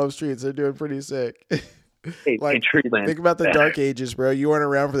 everyone loves Treats. They're doing pretty sick. Hey, Treatland. Think about the dark ages, bro. You weren't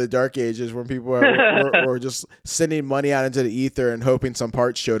around for the dark ages when people were just sending money out into the ether and hoping some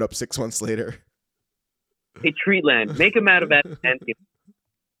parts showed up 6 months later. Hey, Treatland, make them out of that.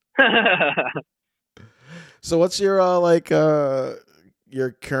 So what's your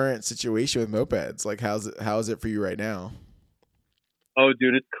your current situation with mopeds? Like how is it for you right now? Oh,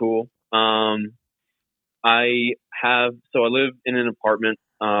 dude, it's cool. I live in an apartment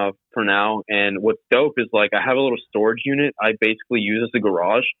for now, and what's dope is like I have a little storage unit I basically use as a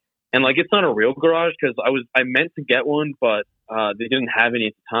garage. And like it's not a real garage because I meant to get one, but they didn't have any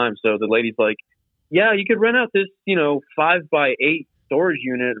at the time. So the lady's like, yeah, you could rent out this, 5x8 storage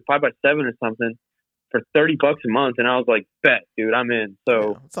unit or 5x7 or something for $30 a month. And I was like, bet, dude, I'm in.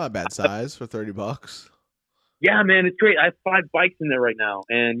 So it's not a bad size for $30. Yeah, man, it's great. I have 5 bikes in there right now.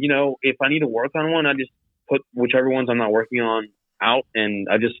 And, if I need to work on one, I just put whichever ones I'm not working on out. And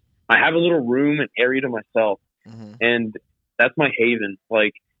I have a little room and area to myself. Mm-hmm. And that's my haven.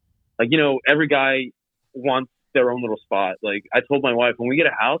 Like, every guy wants their own little spot. Like I told my wife, when we get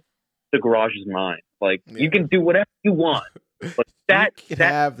a house, the garage is mine. Like you can do whatever you want, but that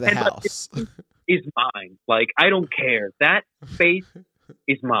have the house is mine. Like I don't care. That space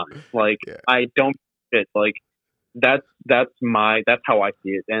is mine. Like I don't fit. Like that's how I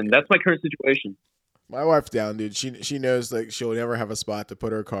see it, and that's my current situation. My wife's down, dude. She knows like she'll never have a spot to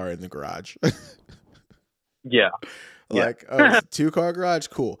put her car in the garage. Yeah. Like, oh, it's a 2-car garage?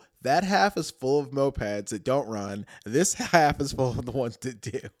 Cool. That half is full of mopeds that don't run. This half is full of the ones that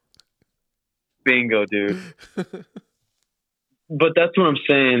do. Bingo, dude. But that's what I'm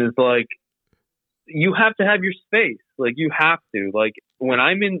saying is like, you have to have your space. Like you have to. Like when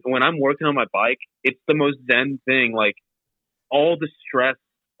I'm working on my bike, it's the most zen thing. Like all the stress,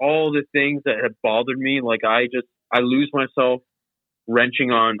 all the things that have bothered me, like I lose myself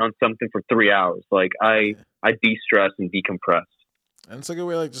wrenching on something for 3 hours. Like I de-stress and decompress. And it's like a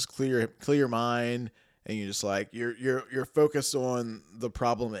way like just clear your mind, and you just like you're focused on the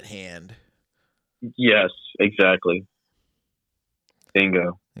problem at hand. Yes, exactly.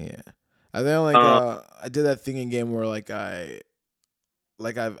 Bingo. Yeah. I think I did that thing in game where like I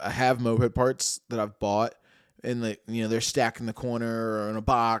have moped parts that I've bought, and like they're stacked in the corner or in a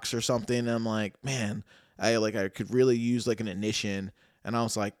box or something, and I'm like, man, I could really use like an ignition. And I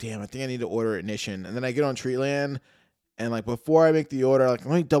was like, damn, I think I need to order ignition. And then I get on Treatland, and like before I make the order, like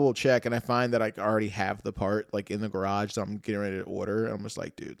let me double check, and I find that I already have the part like in the garage that I'm getting ready to order. And I'm just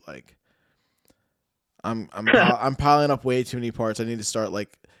like, dude, like I'm piling up way too many parts. I need to start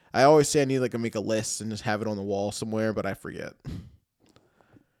like I always say I need like to make a list and just have it on the wall somewhere, but I forget.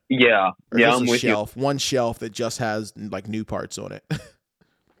 Yeah, Or yeah, just I'm a with you, shelf, one shelf that just has like new parts on it.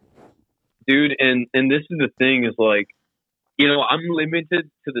 dude. And this is the thing is like, you know, I'm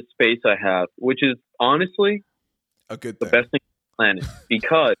limited to the space I have, which is honestly A good the thing. best thing on the planet.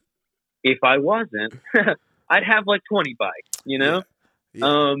 Because if I wasn't, I'd have like 20 bikes, you know?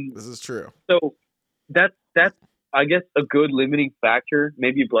 Yeah, this is true. So that's I guess a good limiting factor,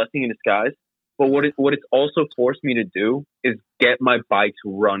 maybe a blessing in disguise. But what it's also forced me to do is get my bikes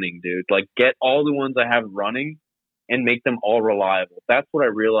running, dude. Like get all the ones I have running and make them all reliable. That's what I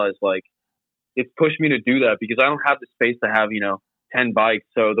realized. Like it's pushed me to do that because I don't have the space to have 10 bikes.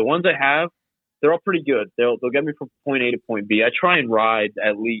 So the ones I have, they're all pretty good. They'll get me from point A to point B. I try and ride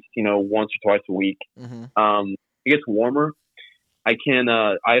at least once or twice a week. Mm-hmm. It gets warmer. I can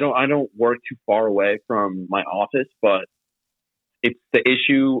I don't work too far away from my office, but it's the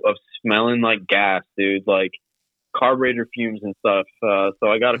issue of smelling like gas, dude, like carburetor fumes and stuff. So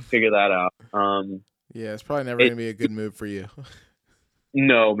I got to figure that out. Yeah, it's probably never going to be a good move for you.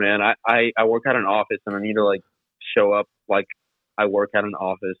 No, man, I work at an office and I need to like show up like I work at an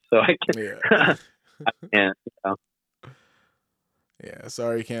office, so I can. Yeah. I can't. Yeah,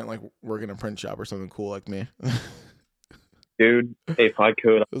 sorry you can't like work in a print shop or something cool like me. Dude, if I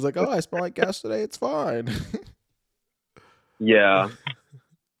could, I was like, oh, I smell like gas today. It's fine. yeah.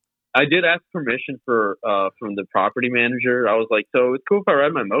 I did ask permission from the property manager. I was like, so it's cool if I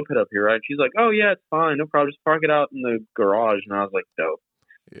ride my moped up here, right? She's like, oh yeah, it's fine, no problem. Just park it out in the garage. And I was like, dope.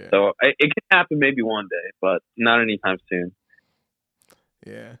 Yeah. So it can happen maybe one day, but not anytime soon.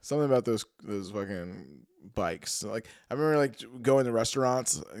 Yeah, something about those fucking bikes. Like I remember like going to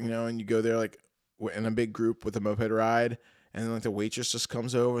restaurants, and you go there like in a big group with a moped ride, and then like the waitress just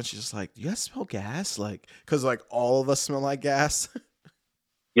comes over and she's just like, "Do you guys smell gas?" Like, because like all of us smell like gas.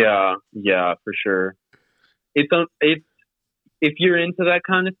 Yeah, for sure. It's if you're into that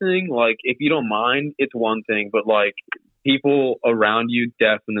kind of thing, like if you don't mind, it's one thing, but like people around you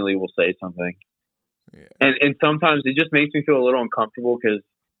definitely will say something. Yeah. And sometimes it just makes me feel a little uncomfortable because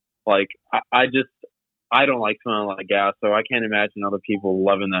like I don't like smelling like gas, so I can't imagine other people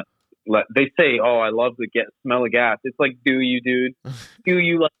loving that. They say, "Oh, I love the smell of gas." It's like, do you, dude? Do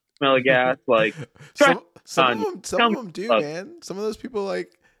you like the smell of gas? Like, some of them do, man. Some of those people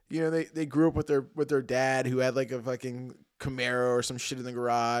like they grew up with their dad who had like a fucking Camaro or some shit in the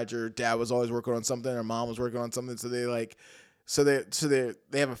garage, or dad was always working on something, or mom was working on something, so they like. So they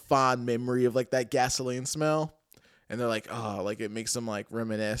have a fond memory of like that gasoline smell, and they're like, oh, like it makes them like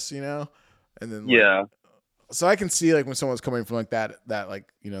reminisce, and then like, yeah. So I can see like when someone's coming from like that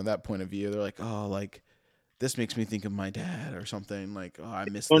like that point of view, they're like, oh, like this makes me think of my dad or something. Like, oh, I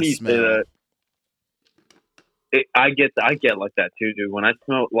miss the smell. I get like that too, dude. When I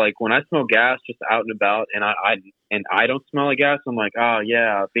smell gas just out and about, and I don't smell like gas, I'm like, oh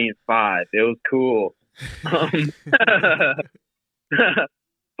yeah, being 5, it was cool.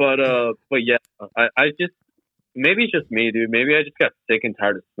 But yeah, I just maybe it's just me, dude. Maybe I just got sick and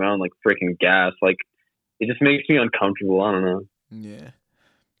tired of smelling like freaking gas. Like it just makes me uncomfortable. I don't know. Yeah,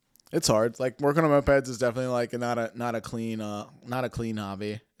 it's hard. Like working on mopeds is definitely like not a clean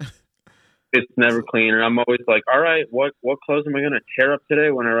hobby. It's never clean, and I'm always like, all right, what clothes am I gonna tear up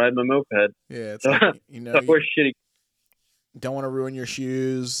today when I ride my moped? Yeah, it's like so we're shitty. Don't want to ruin your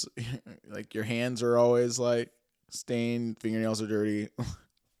shoes. Like your hands are always like stained, fingernails are dirty.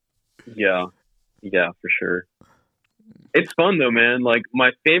 Yeah, for sure. It's fun though, man. Like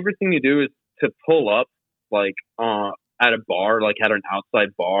my favorite thing to do is to pull up like at a bar, like at an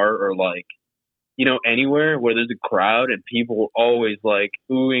outside bar, or like anywhere where there's a crowd and people always like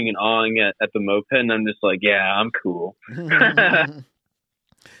oohing and awing at the moped, and I'm just like, yeah, I'm cool. Feel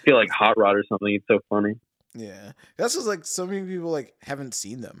like Hot Rod or something. It's so funny. Yeah, that's just like so many people like haven't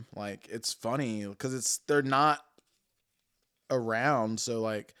seen them. Like it's funny because they're not around, so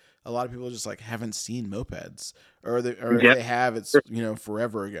like a lot of people just like haven't seen mopeds, or if they have, it's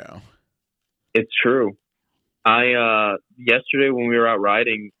forever ago. It's true. I yesterday when we were out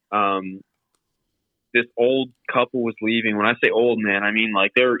riding, this old couple was leaving. When I say old, man, I mean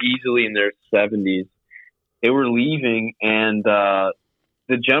like they were easily in their 70s. They were leaving, and the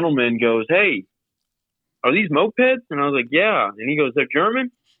gentleman goes, "Hey, are these mopeds?" And I was like, "Yeah." And he goes, "They're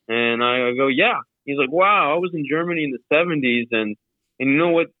German?" And I go, "Yeah." He's like, "Wow, I was in Germany in the 70s, and you know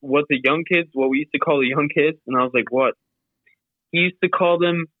what the young kids, what we used to call the young kids?" And I was like, "What?" He used to call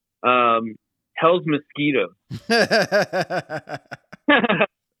them Hell's Mosquitoes.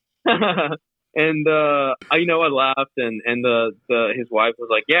 And I laughed, and his wife was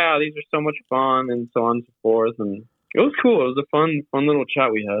like, "Yeah, these are so much fun," and so on and so forth. And It was cool. It was a fun little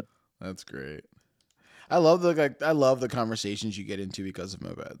chat we had. That's great. I love the conversations you get into because of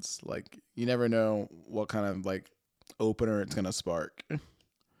mopeds. Like, you never know what kind of like opener it's gonna spark.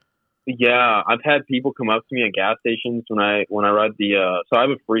 Yeah, I've had people come up to me at gas stations when I ride the. So I have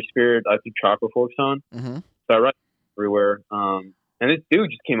a Free Spirit. I put chocolate forks on, Mm-hmm. so I ride everywhere. And this dude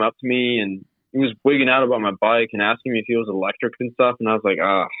just came up to me and he was wigging out about my bike and asking me if it was electric and stuff. And I was like,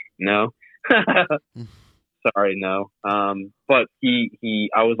 no, sorry, no. But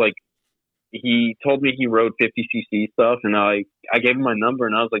I was like, he told me he rode 50cc stuff, and I gave him my number,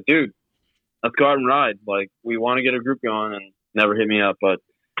 and I was like, dude, let's go out and ride. Like, we want to get a group going, and never hit me up, but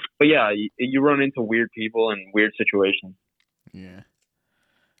yeah, you run into weird people and weird situations. Yeah,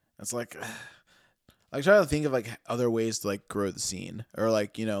 it's like I try to think of like other ways to like grow the scene, or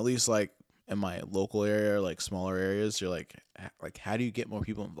like, you know, at least like in my local area, or like smaller areas, you're like how do you get more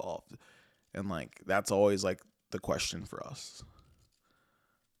people involved? And like that's always like the question for us.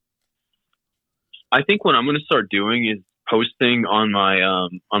 I think what I'm going to start doing is posting on my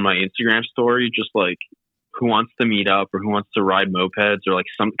Instagram story, just like who wants to meet up or who wants to ride mopeds or like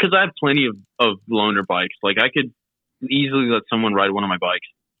some, because I have plenty of loaner bikes. Like I could easily let someone ride one of my bikes,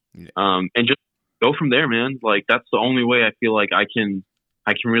 and just go from there, man. Like that's the only way I feel like I can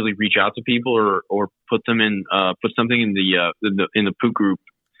really reach out to people or put them in put something in the Pook group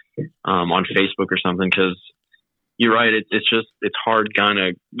on Facebook or something. Because you're right, it's hard kind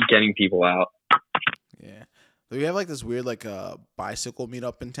of getting people out. Yeah. We have like this weird like bicycle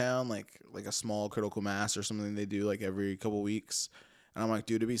meetup in town, like a small critical mass or something they do like every couple weeks. And I'm like,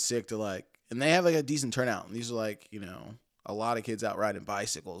 dude, it'd be sick to like, and they have like a decent turnout. And these are like, you know, a lot of kids out riding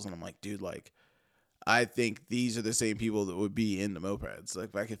bicycles. And I'm like, dude, like, I think these are the same people that would be into mopeds. Like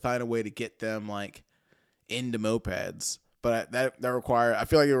if I could find a way to get them like into mopeds, but I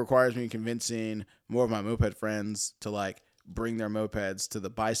feel like it requires me convincing more of my moped friends to like bring their mopeds to the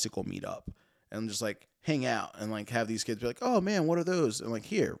bicycle meetup and just like hang out and like have these kids be like, oh man, what are those? And like,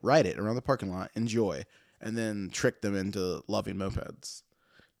 here, ride it around the parking lot, enjoy, and then trick them into loving mopeds.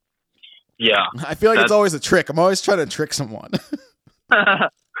 Yeah. I feel like it's always a trick. I'm always trying to trick someone.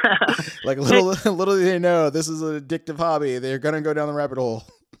 Like little do they know this is an addictive hobby. They're going to go down the rabbit hole.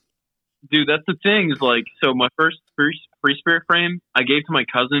 Dude, that's the thing is like, so my first Free Spirit frame, I gave to my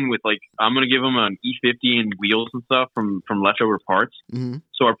cousin with like, I'm going to give him an E50 and wheels and stuff from leftover parts. Mm-hmm.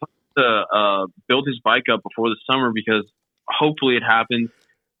 So our plan to build his bike up before the summer, because hopefully it happens.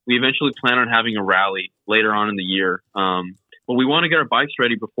 We eventually plan on having a rally later on in the year. But we want to get our bikes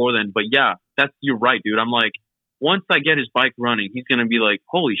ready before then. But yeah, you're right, dude. I'm like, once I get his bike running, he's going to be like,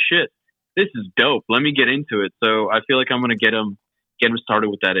 holy shit, this is dope. Let me get into it. So I feel like I'm going to get him started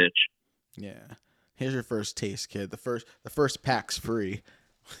with that itch. Yeah. Here's your first taste, kid. The first pack's free.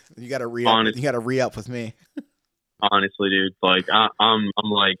 You got to re-up with me. Honestly, dude, like I'm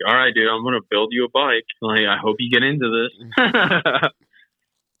like, all right, dude, I'm gonna build you a bike. Like, I hope you get into this.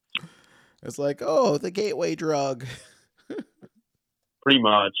 It's like, oh, the gateway drug. Pretty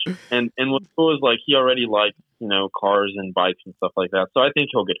much. And what's cool is like he already likes, you know, cars and bikes and stuff like that. So I think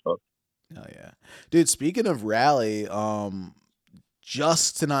he'll get hooked. Oh yeah, dude. Speaking of rally,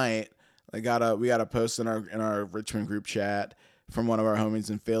 just tonight we got a post in our Richmond group chat from one of our homies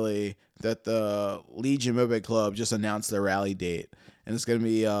in Philly that the Legion Moped Club just announced their rally date, and it's gonna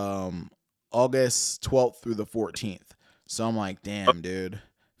be August 12th through the 14th. So I'm like, damn, dude.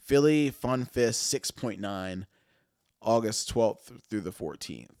 Philly Fun Fest 6.9, August 12th through the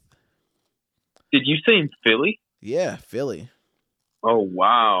 14th. Did you say in Philly? Yeah, Philly. Oh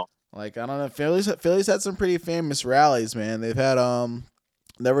wow. Like, I don't know. Philly's had some pretty famous rallies, man. They've had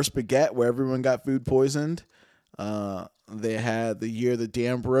Never Spaghetti, where everyone got food poisoned. They had the year the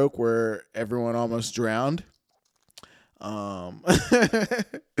dam broke, where everyone almost drowned. They've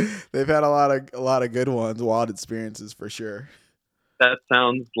had a lot of good ones, wild experiences for sure. That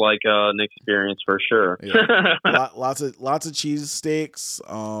sounds like an experience for sure. Yeah. Lots of cheese steaks.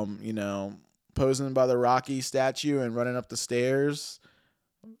 You know, posing by the Rocky statue and running up the stairs.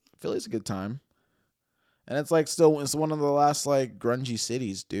 Philly's a good time. And it's like it's one of the last like grungy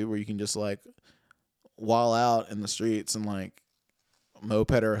cities, dude, where you can just like wall out in the streets and like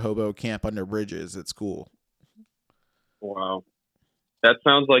moped or hobo camp under bridges. It's cool. Wow. That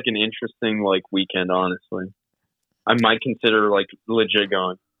sounds like an interesting like weekend, honestly. I might consider like legit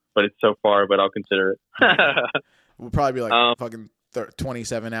going, but it's so far, but I'll consider it. We'll probably be like fucking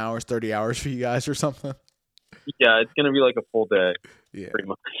 27 hours, 30 hours for you guys or something. Yeah, it's going to be like a full day. Yeah. Pretty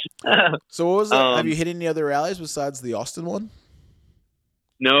much. So what was that? Have you hit any other rallies besides the Austin one?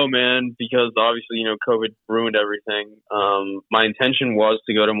 No, man, because obviously, you know, COVID ruined everything. My intention was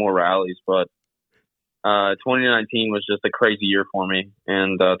to go to more rallies, but 2019 was just a crazy year for me,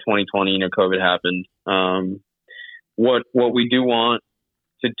 and 2020, COVID happened. What we do want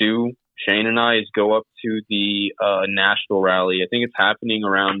to do, Shane and I, is go up to the Nashville rally. I think it's happening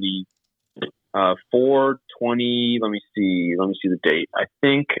around the 4/20. Let me see the date. I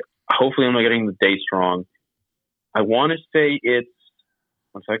think, hopefully I'm not getting the dates wrong. I want to say it's,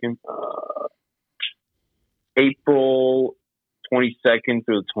 one second, April 22nd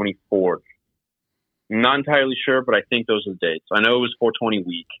through the 24th. Not entirely sure, but I think those are the dates. I know it was 420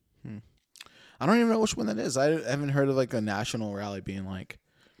 week. I don't even know which one that is. I haven't heard of like a national rally being like.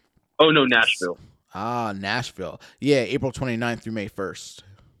 Oh no, Nashville. Nashville. Yeah, April 29th through May 1st.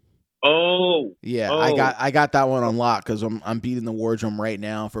 Oh. Yeah, oh. I got that one on lock because I'm beating the war drum right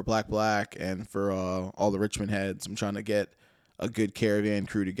now for Black and for all the Richmond heads. I'm trying to get a good caravan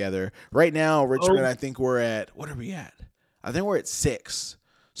crew together. Right now, Richmond, I think we're at, what are we at? I think we're at 6.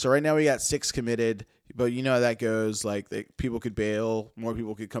 So right now we got 6 committed, but you know how that goes. Like people could bail, more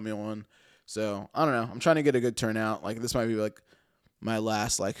people could come in. So I don't know. I'm trying to get a good turnout. Like this might be like my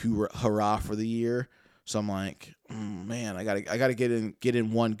last like hurrah for the year. So I'm like, man, I gotta get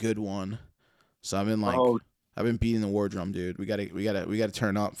in one good one. So I've been like, I've been beating the war drum, dude. We gotta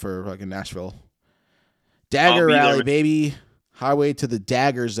turn up for fucking Nashville. Dagger rally, there, baby. Highway to the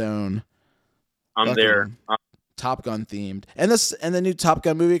Dagger Zone. I'm fucking there. Top Gun themed, and the new Top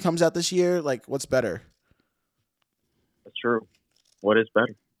Gun movie comes out this year. Like, what's better? That's true. What is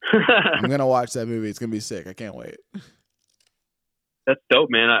better? I'm gonna watch that movie. It's gonna be sick. I can't wait. That's dope,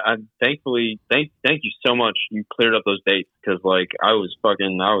 man. I thankfully thank you so much. You cleared up those dates because like I was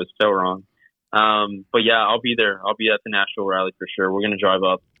so wrong. But yeah, I'll be there. I'll be at the Nashville rally for sure. We're gonna drive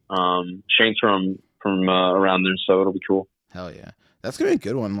up. Shane's from around there, so it'll be cool. Hell yeah, that's gonna be a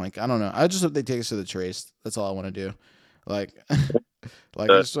good one. Like I don't know. I just hope they take us to the Trace. That's all I want to do. Like,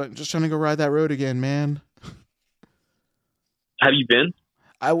 just trying to go ride that road again, man. Have you been?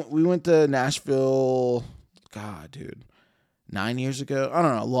 We went to Nashville. God, dude. 9 years ago, I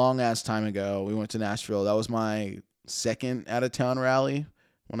don't know, a long ass time ago, we went to Nashville. That was my second out of town rally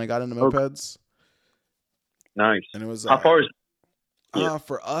when I got into mopeds. Nice. And it was how far is it?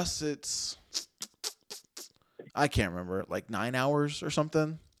 For us, it's I can't remember, like 9 hours or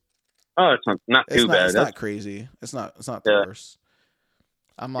something. Oh, it's not too bad. It's not crazy. It's not the worst.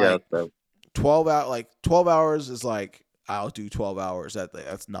 I'm like 12 hours is like I'll do 12 hours.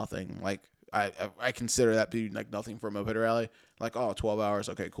 That's nothing. Like. I consider that being like nothing for a moped rally. Like, 12 hours.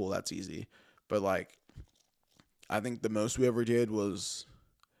 Okay, cool. That's easy. But like, I think the most we ever did was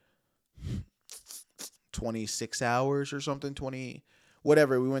 26 hours or something. 20,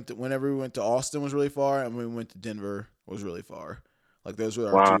 whatever. Whenever we went to Austin was really far, and when we went to Denver was really far. Like those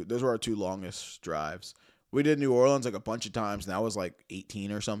were our two longest drives. We did New Orleans like a bunch of times, and that was like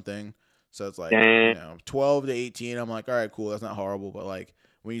 18 or something. So it's like 12 to 18. I'm like, all right, cool. That's not horrible, but like.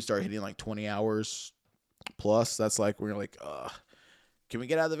 When you start hitting like 20 hours plus, that's like we're like, can we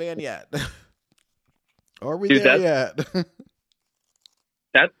get out of the van yet? Are we there yet?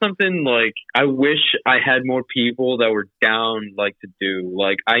 That's something like I wish I had more people that were down like to do.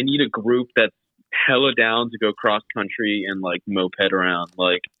 Like I need a group that's hella down to go cross country and like moped around.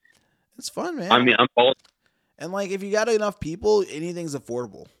 Like it's fun, man. I mean, I'm all. And like if you got enough people, anything's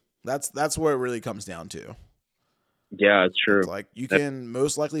affordable. That's where it really comes down to. Yeah, it's true. It's like you can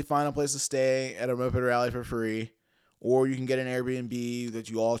most likely find a place to stay at a moped rally for free, or you can get an Airbnb that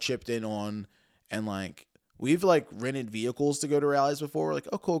you all chipped in on. And like we've like rented vehicles to go to rallies before. We're like,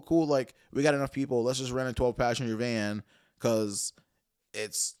 oh, cool. Like we got enough people. Let's just rent a 12-passenger van because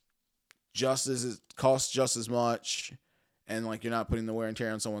it's it costs just as much, and like you're not putting the wear and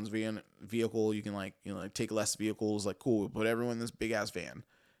tear on someone's vehicle. You can like take less vehicles. Like cool, put everyone in this big ass van, and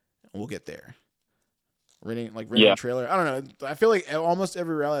we'll get there. Renting a trailer. I don't know. I feel like almost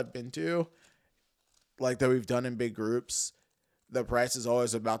every rally I've been to, like that we've done in big groups, the price is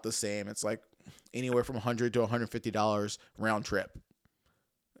always about the same. It's like anywhere from $100 to $150 round trip,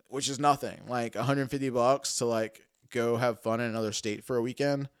 which is nothing. Like $150 to like go have fun in another state for a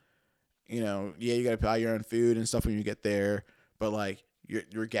weekend. You know, you got to buy your own food and stuff when you get there, but like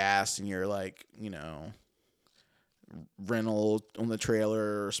your gas and your like, rental on the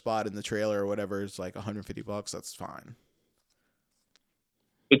trailer or spot in the trailer or whatever is like $150. That's fine.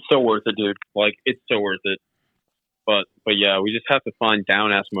 It's so worth it, dude. Like it's so worth it. But yeah, we just have to find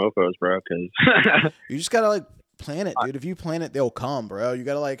down ass mofos, bro. Cause you just gotta like plan it, dude. If you plan it, they'll come, bro. You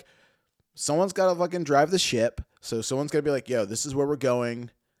gotta like someone's gotta fucking drive the ship. So someone's gotta be like, yo, this is where we're going.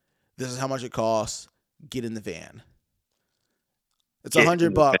 This is how much it costs. Get in the van. It's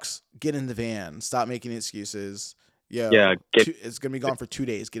 $100. Get in the van. Stop making excuses. Yo, yeah, it's gonna be gone for 2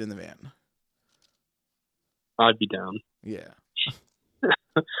 days. Get in the van. I'd be down. Yeah.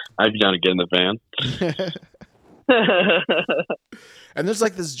 I'd be down to get in the van. And there's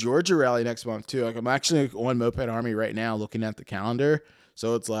like this Georgia rally next month too. Like I'm actually on Moped Army right now looking at the calendar.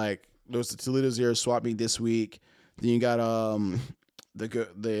 So it's like there's the Toledo Zero swap meet this week. Then you got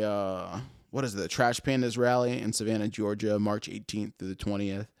what is it? The Trash Pandas rally in Savannah, Georgia, March 18th through the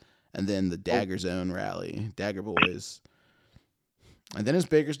 20th. And then the Dagger Zone rally, Dagger Boys. And then it's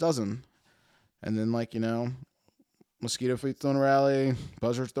Baker's Dozen. And then like, Mosquito Fleet's throwing a rally,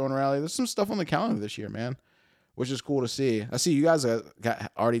 Buzzard's throwing a rally. There's some stuff on the calendar this year, man, which is cool to see. I see you guys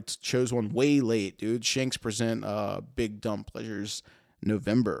already chose one way late, dude. Shanks present Big Dump Pleasures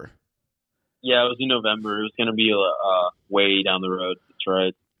November. Yeah, it was in November. It was going to be way down the road. That's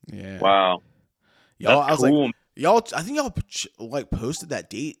right. Yeah. Wow. Y'all, That's I was cool. like, I think y'all like posted that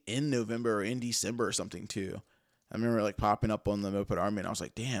date in November or in December or something too. I remember like popping up on the Moped Army and I was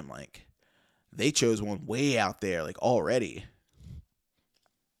like, damn, like they chose one way out there, like already.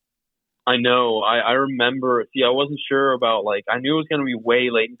 I know. I remember. See, I wasn't sure about I knew it was going to be way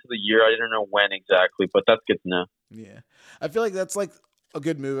late into the year. I didn't know when exactly, but that's good to know. Yeah. I feel like that's like a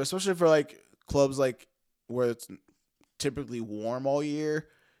good move, especially for like clubs like where it's typically warm all year.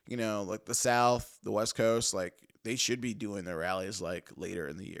 Like the South, the West Coast, like they should be doing their rallies like later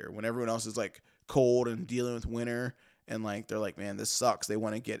in the year when everyone else is like cold and dealing with winter and like they're like, man, this sucks. They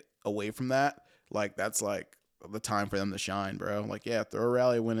want to get away from that. Like that's like the time for them to shine, bro. Like, yeah, throw a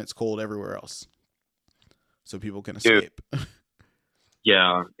rally when it's cold everywhere else, so people can escape. Dude.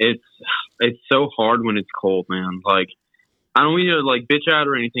 Yeah, it's so hard when it's cold, man. Like, I don't mean to bitch out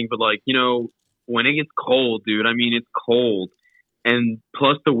or anything, but when it gets cold, dude. I mean, it's cold. And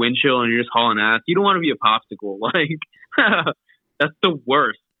plus the wind chill, and you're just hauling ass. You don't want to be a popsicle. That's the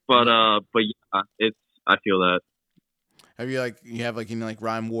worst. But yeah, I feel that. Have you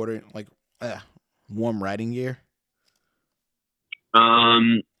rime water warm riding gear? I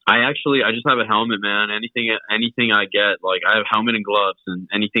just have a helmet, man. Anything I get, I have helmet and gloves, and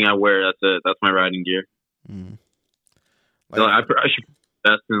anything I wear, that's it. That's my riding gear. Mm. I should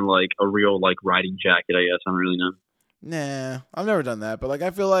invest in a real riding jacket. I guess I don't really know. Nah, I've never done that, but I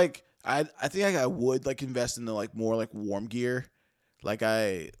feel like I think I would invest in the more warm gear. I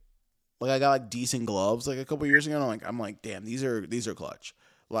got decent gloves a couple years ago. And I'm like, damn, these are clutch.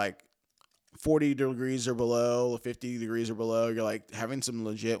 40 degrees or below, 50 degrees or below. You're having some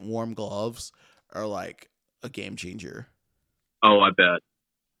legit warm gloves are a game changer. Oh, I bet,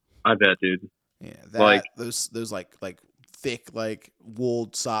 dude. Yeah, those thick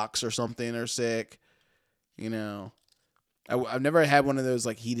wool socks or something are sick. I've never had one of those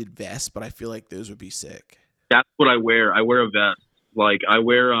heated vests, but I feel like those would be sick. That's what I wear. I wear a vest. I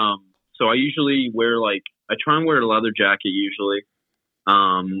wear so I usually wear I try and wear a leather jacket usually.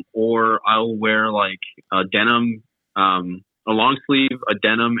 Or I'll wear a denim, a long sleeve, a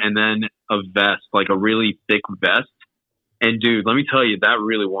denim, and then a vest, a really thick vest. And dude, let me tell you, that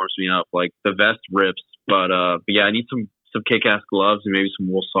really warms me up. The vest rips, but yeah, I need some kick-ass gloves and maybe some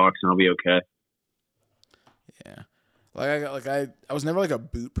wool socks, and I'll be okay. Yeah. I was never a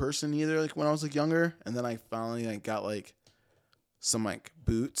boot person either, when I was younger, and then I finally got some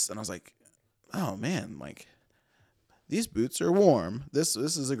boots, and I was like, oh man, these boots are warm. This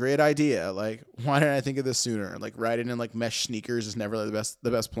is a great idea. Why didn't I think of this sooner? Riding in mesh sneakers is never the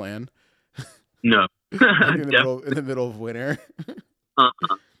best plan. No. in the middle of winter.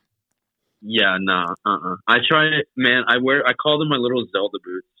 Yeah, no. I try it, man. I call them my little Zelda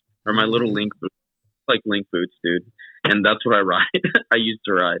boots or my little Link boots. Link boots, dude. And that's what I ride. I used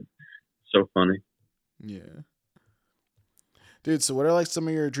to ride. So funny. Yeah. Dude, so what are some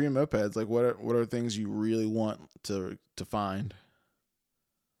of your dream mopeds? What are things you really want to find?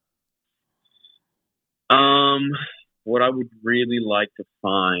 What I would really like to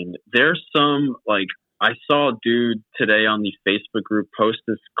find. There's some I saw a dude today on the Facebook group post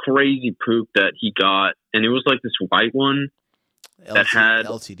this crazy poop that he got, and it was this white one that had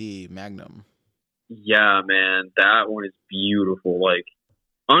LTD Magnum. Yeah, man, that one is beautiful.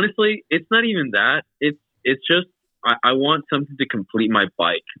 Honestly, it's not even that. It's just I want something to complete my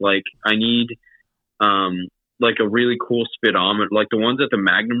bike. I need a really cool speedometer, the ones at the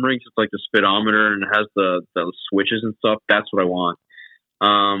Magnum rigs. It's the speedometer and it has the switches and stuff. That's what I want.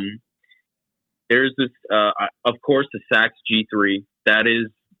 There's this, of course, the Sachs G3. That is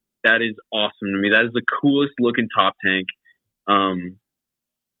awesome to me. That is the coolest looking top tank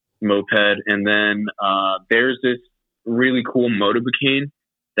moped. And then there's this really cool Motobecane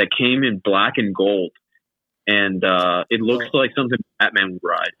that came in black and gold. And it looks like something Batman would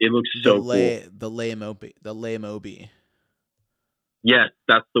ride. It looks so cool. The Lay Moby. Yes,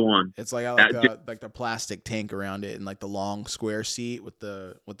 that's the one. It's like like the plastic tank around it and like the long square seat with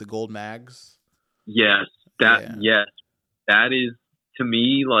the gold mags. Yes, yes, that is, to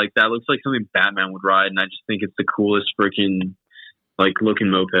me, like, that looks like something Batman would ride, and I just think it's the coolest freaking, like, looking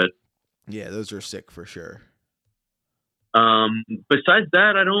moped. Yeah, those are sick for sure. Besides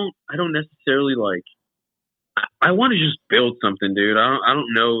that, I don't necessarily, like, I want to just build something, dude. I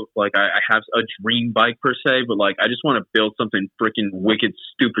don't know, like, I have a dream bike per se, but, like, I just want to build something freaking wicked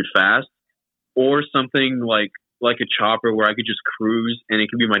stupid fast, or something like a chopper where I could just cruise and it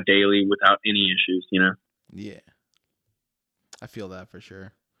could be my daily without any issues, you know? Yeah. I feel that for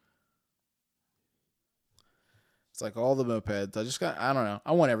sure. It's like all the mopeds. I don't know.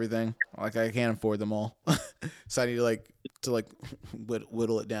 I want everything. Like, I can't afford them all. So I need to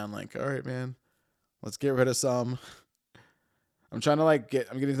whittle it down. Like, all right, man, let's get rid of some. I'm trying to I'm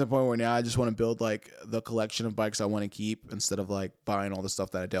getting to the point where now I just want to build like the collection of bikes I want to keep instead of like buying all the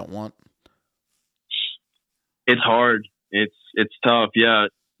stuff that I don't want. It's hard. It's tough. Yeah.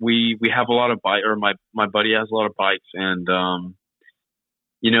 We have a lot of bike, or my buddy has a lot of bikes, and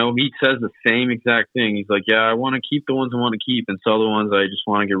you know, he says the same exact thing. He's like, yeah, I want to keep the ones I want to keep and sell the ones I just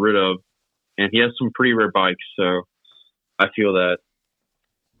want to get rid of. And he has some pretty rare bikes, so I feel that.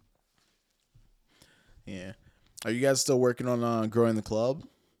 Yeah. Are you guys still working on growing the club?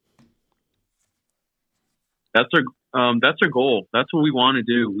 That's our goal. That's what we want to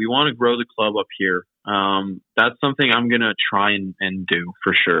do. We want to grow the club up here. That's something I'm gonna try and do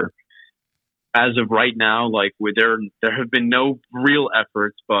for sure. As of right now, like, there have been no real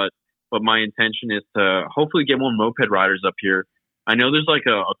efforts, but my intention is to hopefully get more moped riders up here. I know there's like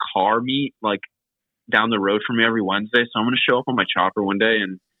a car meet like down the road from me every Wednesday, so I'm gonna show up on my chopper one day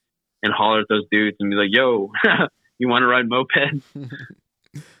and holler at those dudes and be like, "Yo, you want to ride moped?"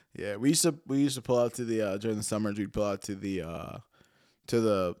 Yeah, we used to pull out to the during the summers. We'd pull out to the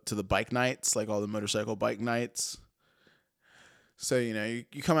bike nights, like all the motorcycle bike nights. So, you know,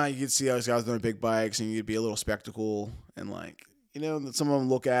 you come out, you could see those guys doing big bikes, and you'd be a little spectacle, and like, you know, some of them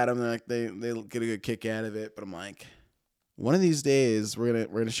look at them, and like they get a good kick out of it. But I'm like, one of these days we're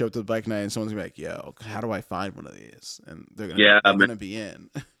gonna show up to the bike night, and someone's gonna be like, "Yo, how do I find one of these?" And they're gonna be in.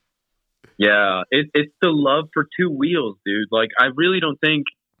 Yeah, it's the love for two wheels, dude. Like, I really don't think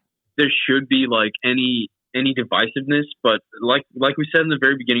there should be like any divisiveness, but like we said in the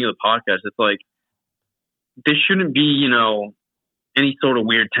very beginning of the podcast, it's like there shouldn't be, you know, any sort of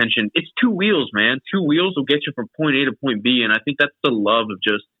weird tension. It's two wheels, man. Two wheels will get you from point A to point B, and I think that's the love of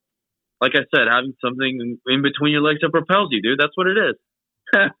just, like I said, having something in between your legs that propels you, dude. That's what it is.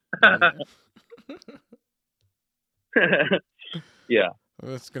 Yeah.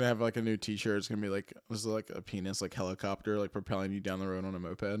 It's gonna have like a new T-shirt. It's gonna be like, this is like a penis, like helicopter, like propelling you down the road on a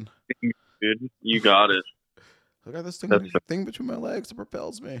moped. Dude, you got it. I got this thing between my legs that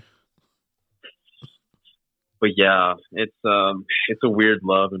propels me. But yeah, it's a weird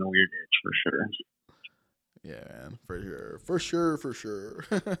love and a weird itch for sure. Yeah, man, for sure.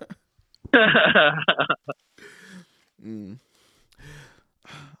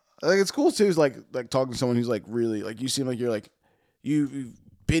 I think it's cool too. Is like talking to someone who's like really like, you seem like you're like you've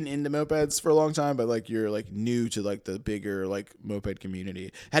been into mopeds for a long time, but like you're like new to like the bigger like moped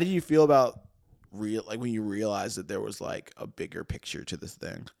community. How did you feel about when you realized that there was like a bigger picture to this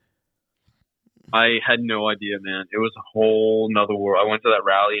thing? I had no idea, man. It was a whole nother world. I went to that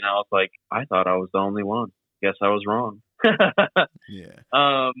rally and I was like, I thought I was the only one. Guess I was wrong. Yeah.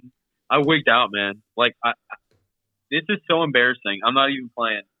 I wigged out, man. Like, this is so embarrassing. I'm not even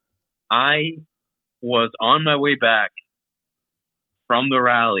playing. I was on my way back from the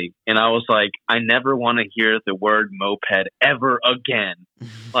rally and I was like, I never want to hear the word moped ever again.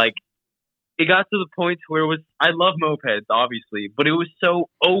 Like, it got to the point where I love mopeds, obviously, but it was so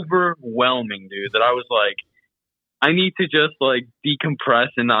overwhelming, dude, that I was like, I need to just like decompress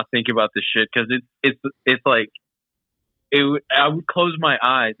and not think about this shit, because it's like I would close my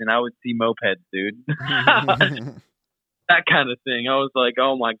eyes and I would see mopeds, dude. That kind of thing. I was like,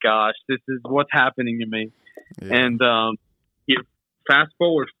 oh my gosh, this is what's happening to me. Yeah. And fast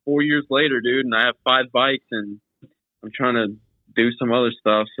forward 4 years later, dude, and I have 5 bikes and I'm trying to do some other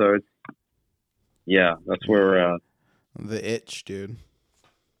stuff. So it's, yeah, that's where we're at. The itch, dude.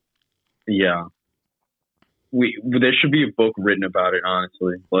 Yeah. There should be a book written about it,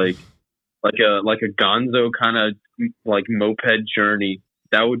 honestly. Like a Gonzo kind of like moped journey.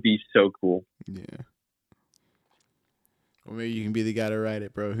 That would be so cool. Yeah. Well, maybe you can be the guy to write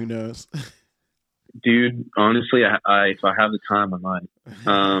it, bro. Who knows? Dude, honestly, I if I have the time, I might.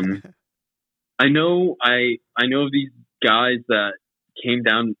 I know of these guys that came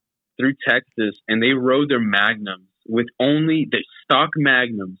down through Texas and they rode their Magnums with only the stock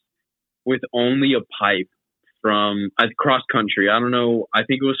Magnums with only a pipe from cross country. I don't know. I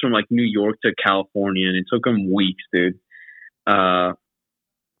think it was from like New York to California, and it took them weeks, dude. I've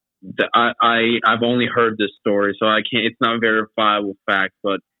only heard this story, so I can't. It's not a verifiable fact,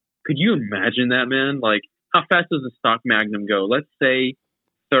 but could you imagine that, man? Like, how fast does a stock Magnum go? Let's say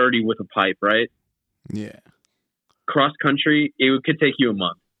 30 with a pipe, right? Yeah. Cross country, it could take you a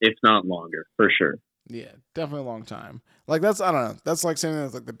month, if not longer, for sure. Yeah, definitely a long time. Like, that's, I don't know. That's like something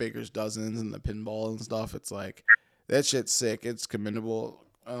that's like the Baker's Dozens and the pinball and stuff. It's like, that shit's sick. It's commendable.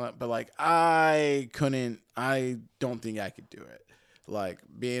 But like, I don't think I could do it. Like,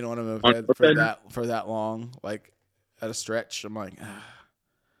 being on a moped for that long, like at a stretch, I'm like,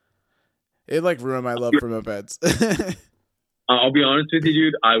 it like ruined my love for mopeds. I'll be honest with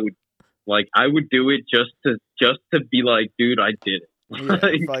you, dude. I would do it just to be like, dude, I did it.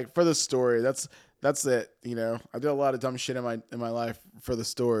 Yeah, like for the story. That's it. You know, I did a lot of dumb shit in my life for the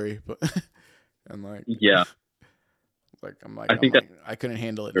story, but and like, yeah, like I couldn't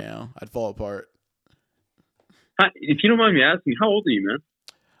handle it now. I'd fall apart. If you don't mind me asking, how old are you, man?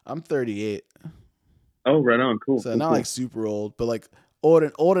 I'm 38. Oh, right on, cool. So cool, not cool. like super old, but like old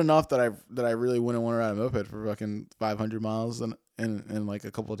enough that I really wouldn't want to ride a moped for fucking 500 miles in like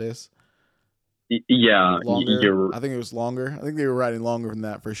a couple of days. Yeah, longer. I think it was longer. I think they were riding longer than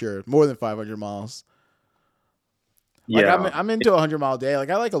that for sure. More than 500 miles. Like, yeah, I'm into a 100-mile day. Like,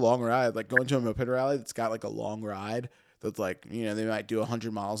 I like a long ride. Like going to a moped rally that's got like a long ride. That's like, you know, they might do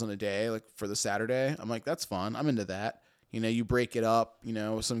 100 miles in a day, like for the Saturday. I'm like, that's fun. I'm into that. You know, you break it up. You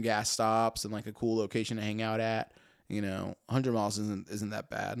know, with some gas stops and like a cool location to hang out at. You know, 100 miles isn't that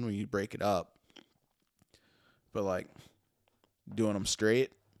bad when you break it up. But like doing them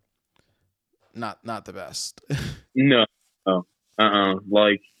straight. Not the best. No.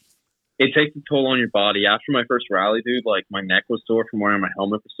 Like, it takes a toll on your body. After my first rally, dude, like, my neck was sore from wearing my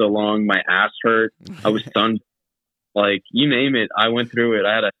helmet for so long. My ass hurt. I was stunned. Like, you name it, I went through it.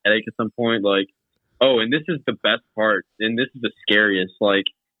 I had a headache at some point. Like, oh, and this is the best part, and this is the scariest. Like,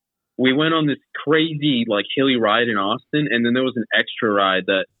 we went on this crazy, like, hilly ride in Austin, and then there was an extra ride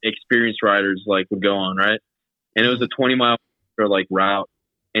that experienced riders, like, would go on, right? And it was a 20-mile, like, route.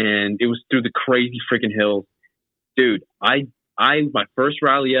 And it was through the crazy freaking hills. Dude, I my first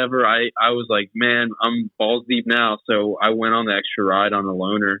rally ever, I was like, man, I'm balls deep now. So I went on the extra ride on the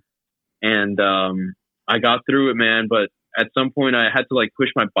loaner. And I got through it, man. But at some point I had to like push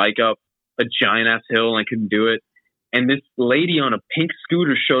my bike up a giant ass hill and I couldn't do it. And this lady on a pink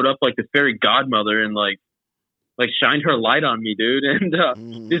scooter showed up like the fairy godmother and like shined her light on me, dude.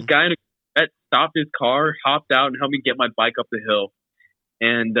 And this guy in a vet stopped his car, hopped out and helped me get my bike up the hill.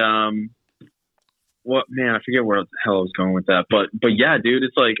 And I forget where the hell I was going with that, but yeah, dude,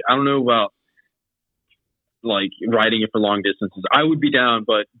 it's like, I don't know about like riding it for long distances. I would be down,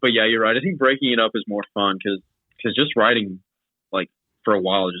 but yeah, you're right. I think breaking it up is more fun because just riding like for a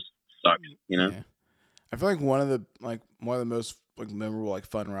while just sucks, you know? Yeah. I feel like one of the most like memorable like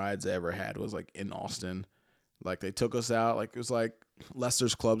fun rides I ever had was like in Austin. Like they took us out, like it was like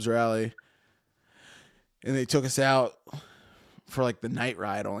Lester's Clubs rally, and they took us out for like the night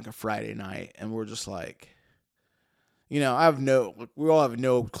ride on like a Friday night, and we're just like, you know, we all have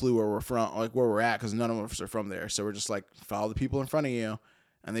no clue where we're from, like where we're at, because none of us are from there. So we're just like, follow the people in front of you,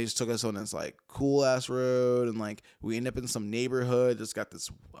 and they just took us on this like cool ass road, and like we end up in some neighborhood that's got this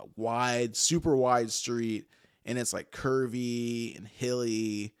wide, super wide street, and it's like curvy and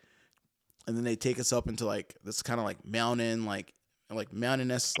hilly, and then they take us up into like this kind of like mountain, like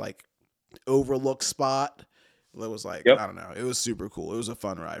mountainous like overlook spot. It was like, yep. I don't know. It was super cool. It was a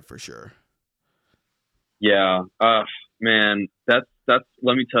fun ride for sure. Yeah. Man, that's,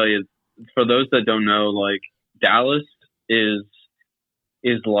 let me tell you, for those that don't know, like Dallas is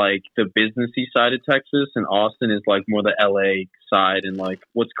like the businessy side of Texas, and Austin is like more the LA side. And like,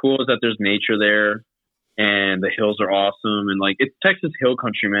 what's cool is that there's nature there and the hills are awesome. And like, it's Texas hill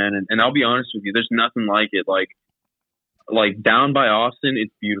country, man. And I'll be honest with you, there's nothing like it. Like down by Austin,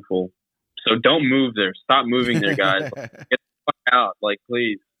 it's beautiful. So don't move there. Stop moving there, guys. Get the fuck out, like,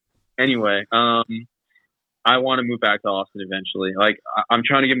 please. Anyway, I want to move back to Austin eventually. Like, I'm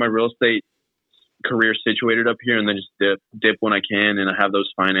trying to get my real estate career situated up here, and then just dip when I can, and I have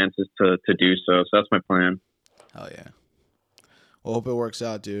those finances to do so. So that's my plan. Hell yeah. Well, hope it works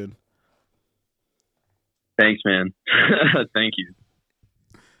out, dude. Thanks, man. Thank you.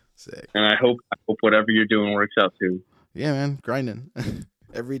 Sick. And I hope whatever you're doing works out too. Yeah, man, grinding.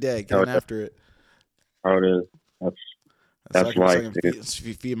 Every day, getting after it. Oh, it is. That's life, dude.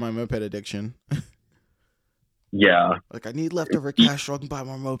 Feed my moped addiction. Yeah. Like, I need leftover cash so I can buy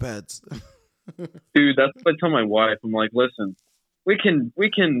more mopeds. Dude, that's what I tell my wife. I'm like, listen, we can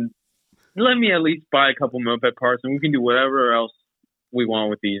let me at least buy a couple moped parts, and we can do whatever else we want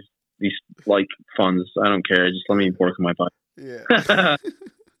with these like funds. I don't care. Just let me work on my bike. Yeah.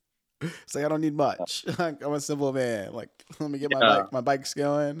 It's like I don't need much. I'm a simple man. Like, let me get my bikes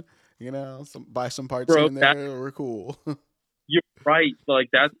going. You know, buy some parts Bro, in there. We're cool. You're right. Like,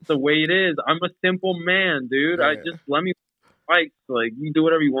 that's the way it is. I'm a simple man, dude. Yeah. I just let me bikes. Like, you do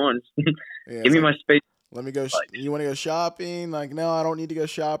whatever you want. Yeah, Give me my space. Let me go. You want to go shopping? Like, no, I don't need to go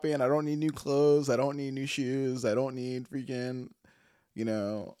shopping. I don't need new clothes. I don't need new shoes. I don't need freaking,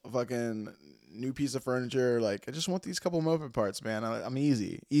 fucking new piece of furniture. Like, I just want these couple moped parts, man. I'm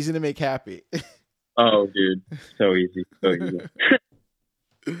easy to make happy. Oh, dude, so easy, so easy.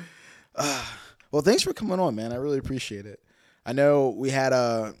 Well, thanks for coming on, man. I really appreciate it. I know we had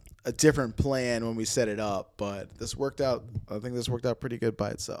a different plan when we set it up, but this worked out. I think this worked out pretty good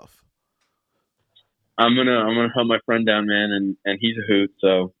by itself. I'm gonna hunt my friend down, man, and he's a hoot.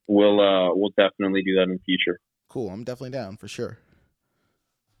 So we'll definitely do that in the future. Cool. I'm definitely down for sure.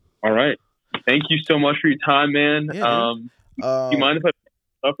 All right. Thank you so much for your time, man. Yeah, do you mind if I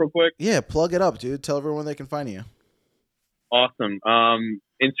plug up real quick? Yeah, plug it up, dude. Tell everyone they can find you. Awesome.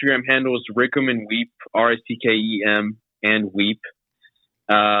 Instagram handle is Rickem and Weep, RICKEM and Weep.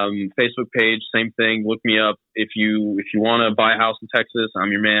 Facebook page, same thing. Look me up. If you want to buy a house in Texas,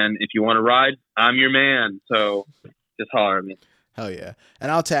 I'm your man. If you want to ride, I'm your man. So just holler at me. Hell yeah.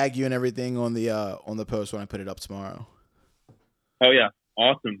 And I'll tag you and everything on the post when I put it up tomorrow. Oh yeah.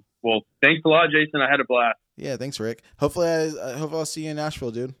 Awesome. Well, thanks a lot, Jason. I had a blast. Yeah, thanks, Rick. Hopefully I'll see you in Nashville,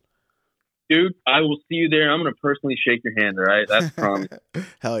 dude. Dude, I will see you there. I'm going to personally shake your hand, all right? That's a promise.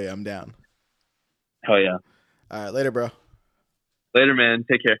 Hell yeah, I'm down. Hell yeah. All right, later, bro. Later, man.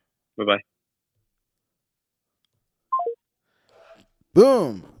 Take care. Bye-bye.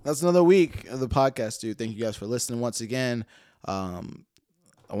 Boom. That's another week of the podcast, dude. Thank you guys for listening once again. I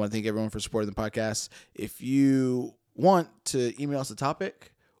want to thank everyone for supporting the podcast. If you want to email us a topic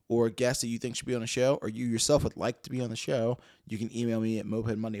or a guest that you think should be on the show, or you yourself would like to be on the show, you can email me at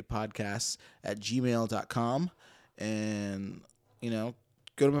mopedmondaypodcast@gmail.com. And,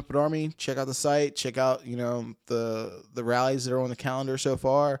 go to Moped Army, check out the site, check out, the rallies that are on the calendar so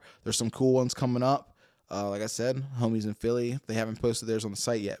far. There's some cool ones coming up. Like I said, homies in Philly, they haven't posted theirs on the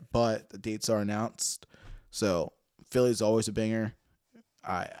site yet, but the dates are announced. So Philly's always a banger.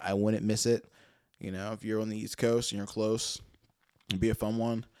 I wouldn't miss it. If you're on the East Coast and you're close, it'd be a fun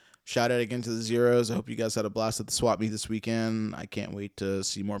one. Shout out again to the Zeros. I hope you guys had a blast at the swap meet this weekend. I can't wait to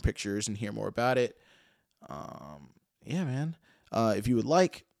see more pictures and hear more about it. Yeah, man. If you would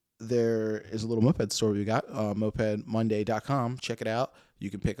like, there is a little moped store we got, mopedmonday.com. Check it out. You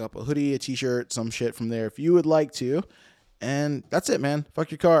can pick up a hoodie, a t-shirt, some shit from there if you would like to. And that's it, man.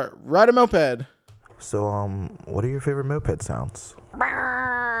 Fuck your car. Ride a moped. So, what are your favorite moped sounds? Fuck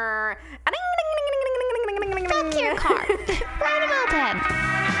your car. Ride a moped.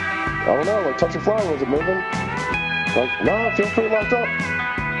 I don't know, like touch a flower, was it moving? Like, nah, I feel pretty locked up.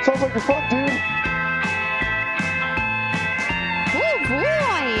 Sounds like you're fucked, dude. Oh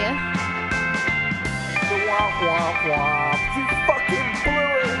boy. Womp, womp, womp. You fucking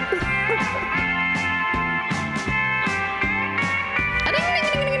blew it.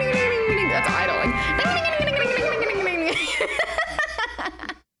 That's idling.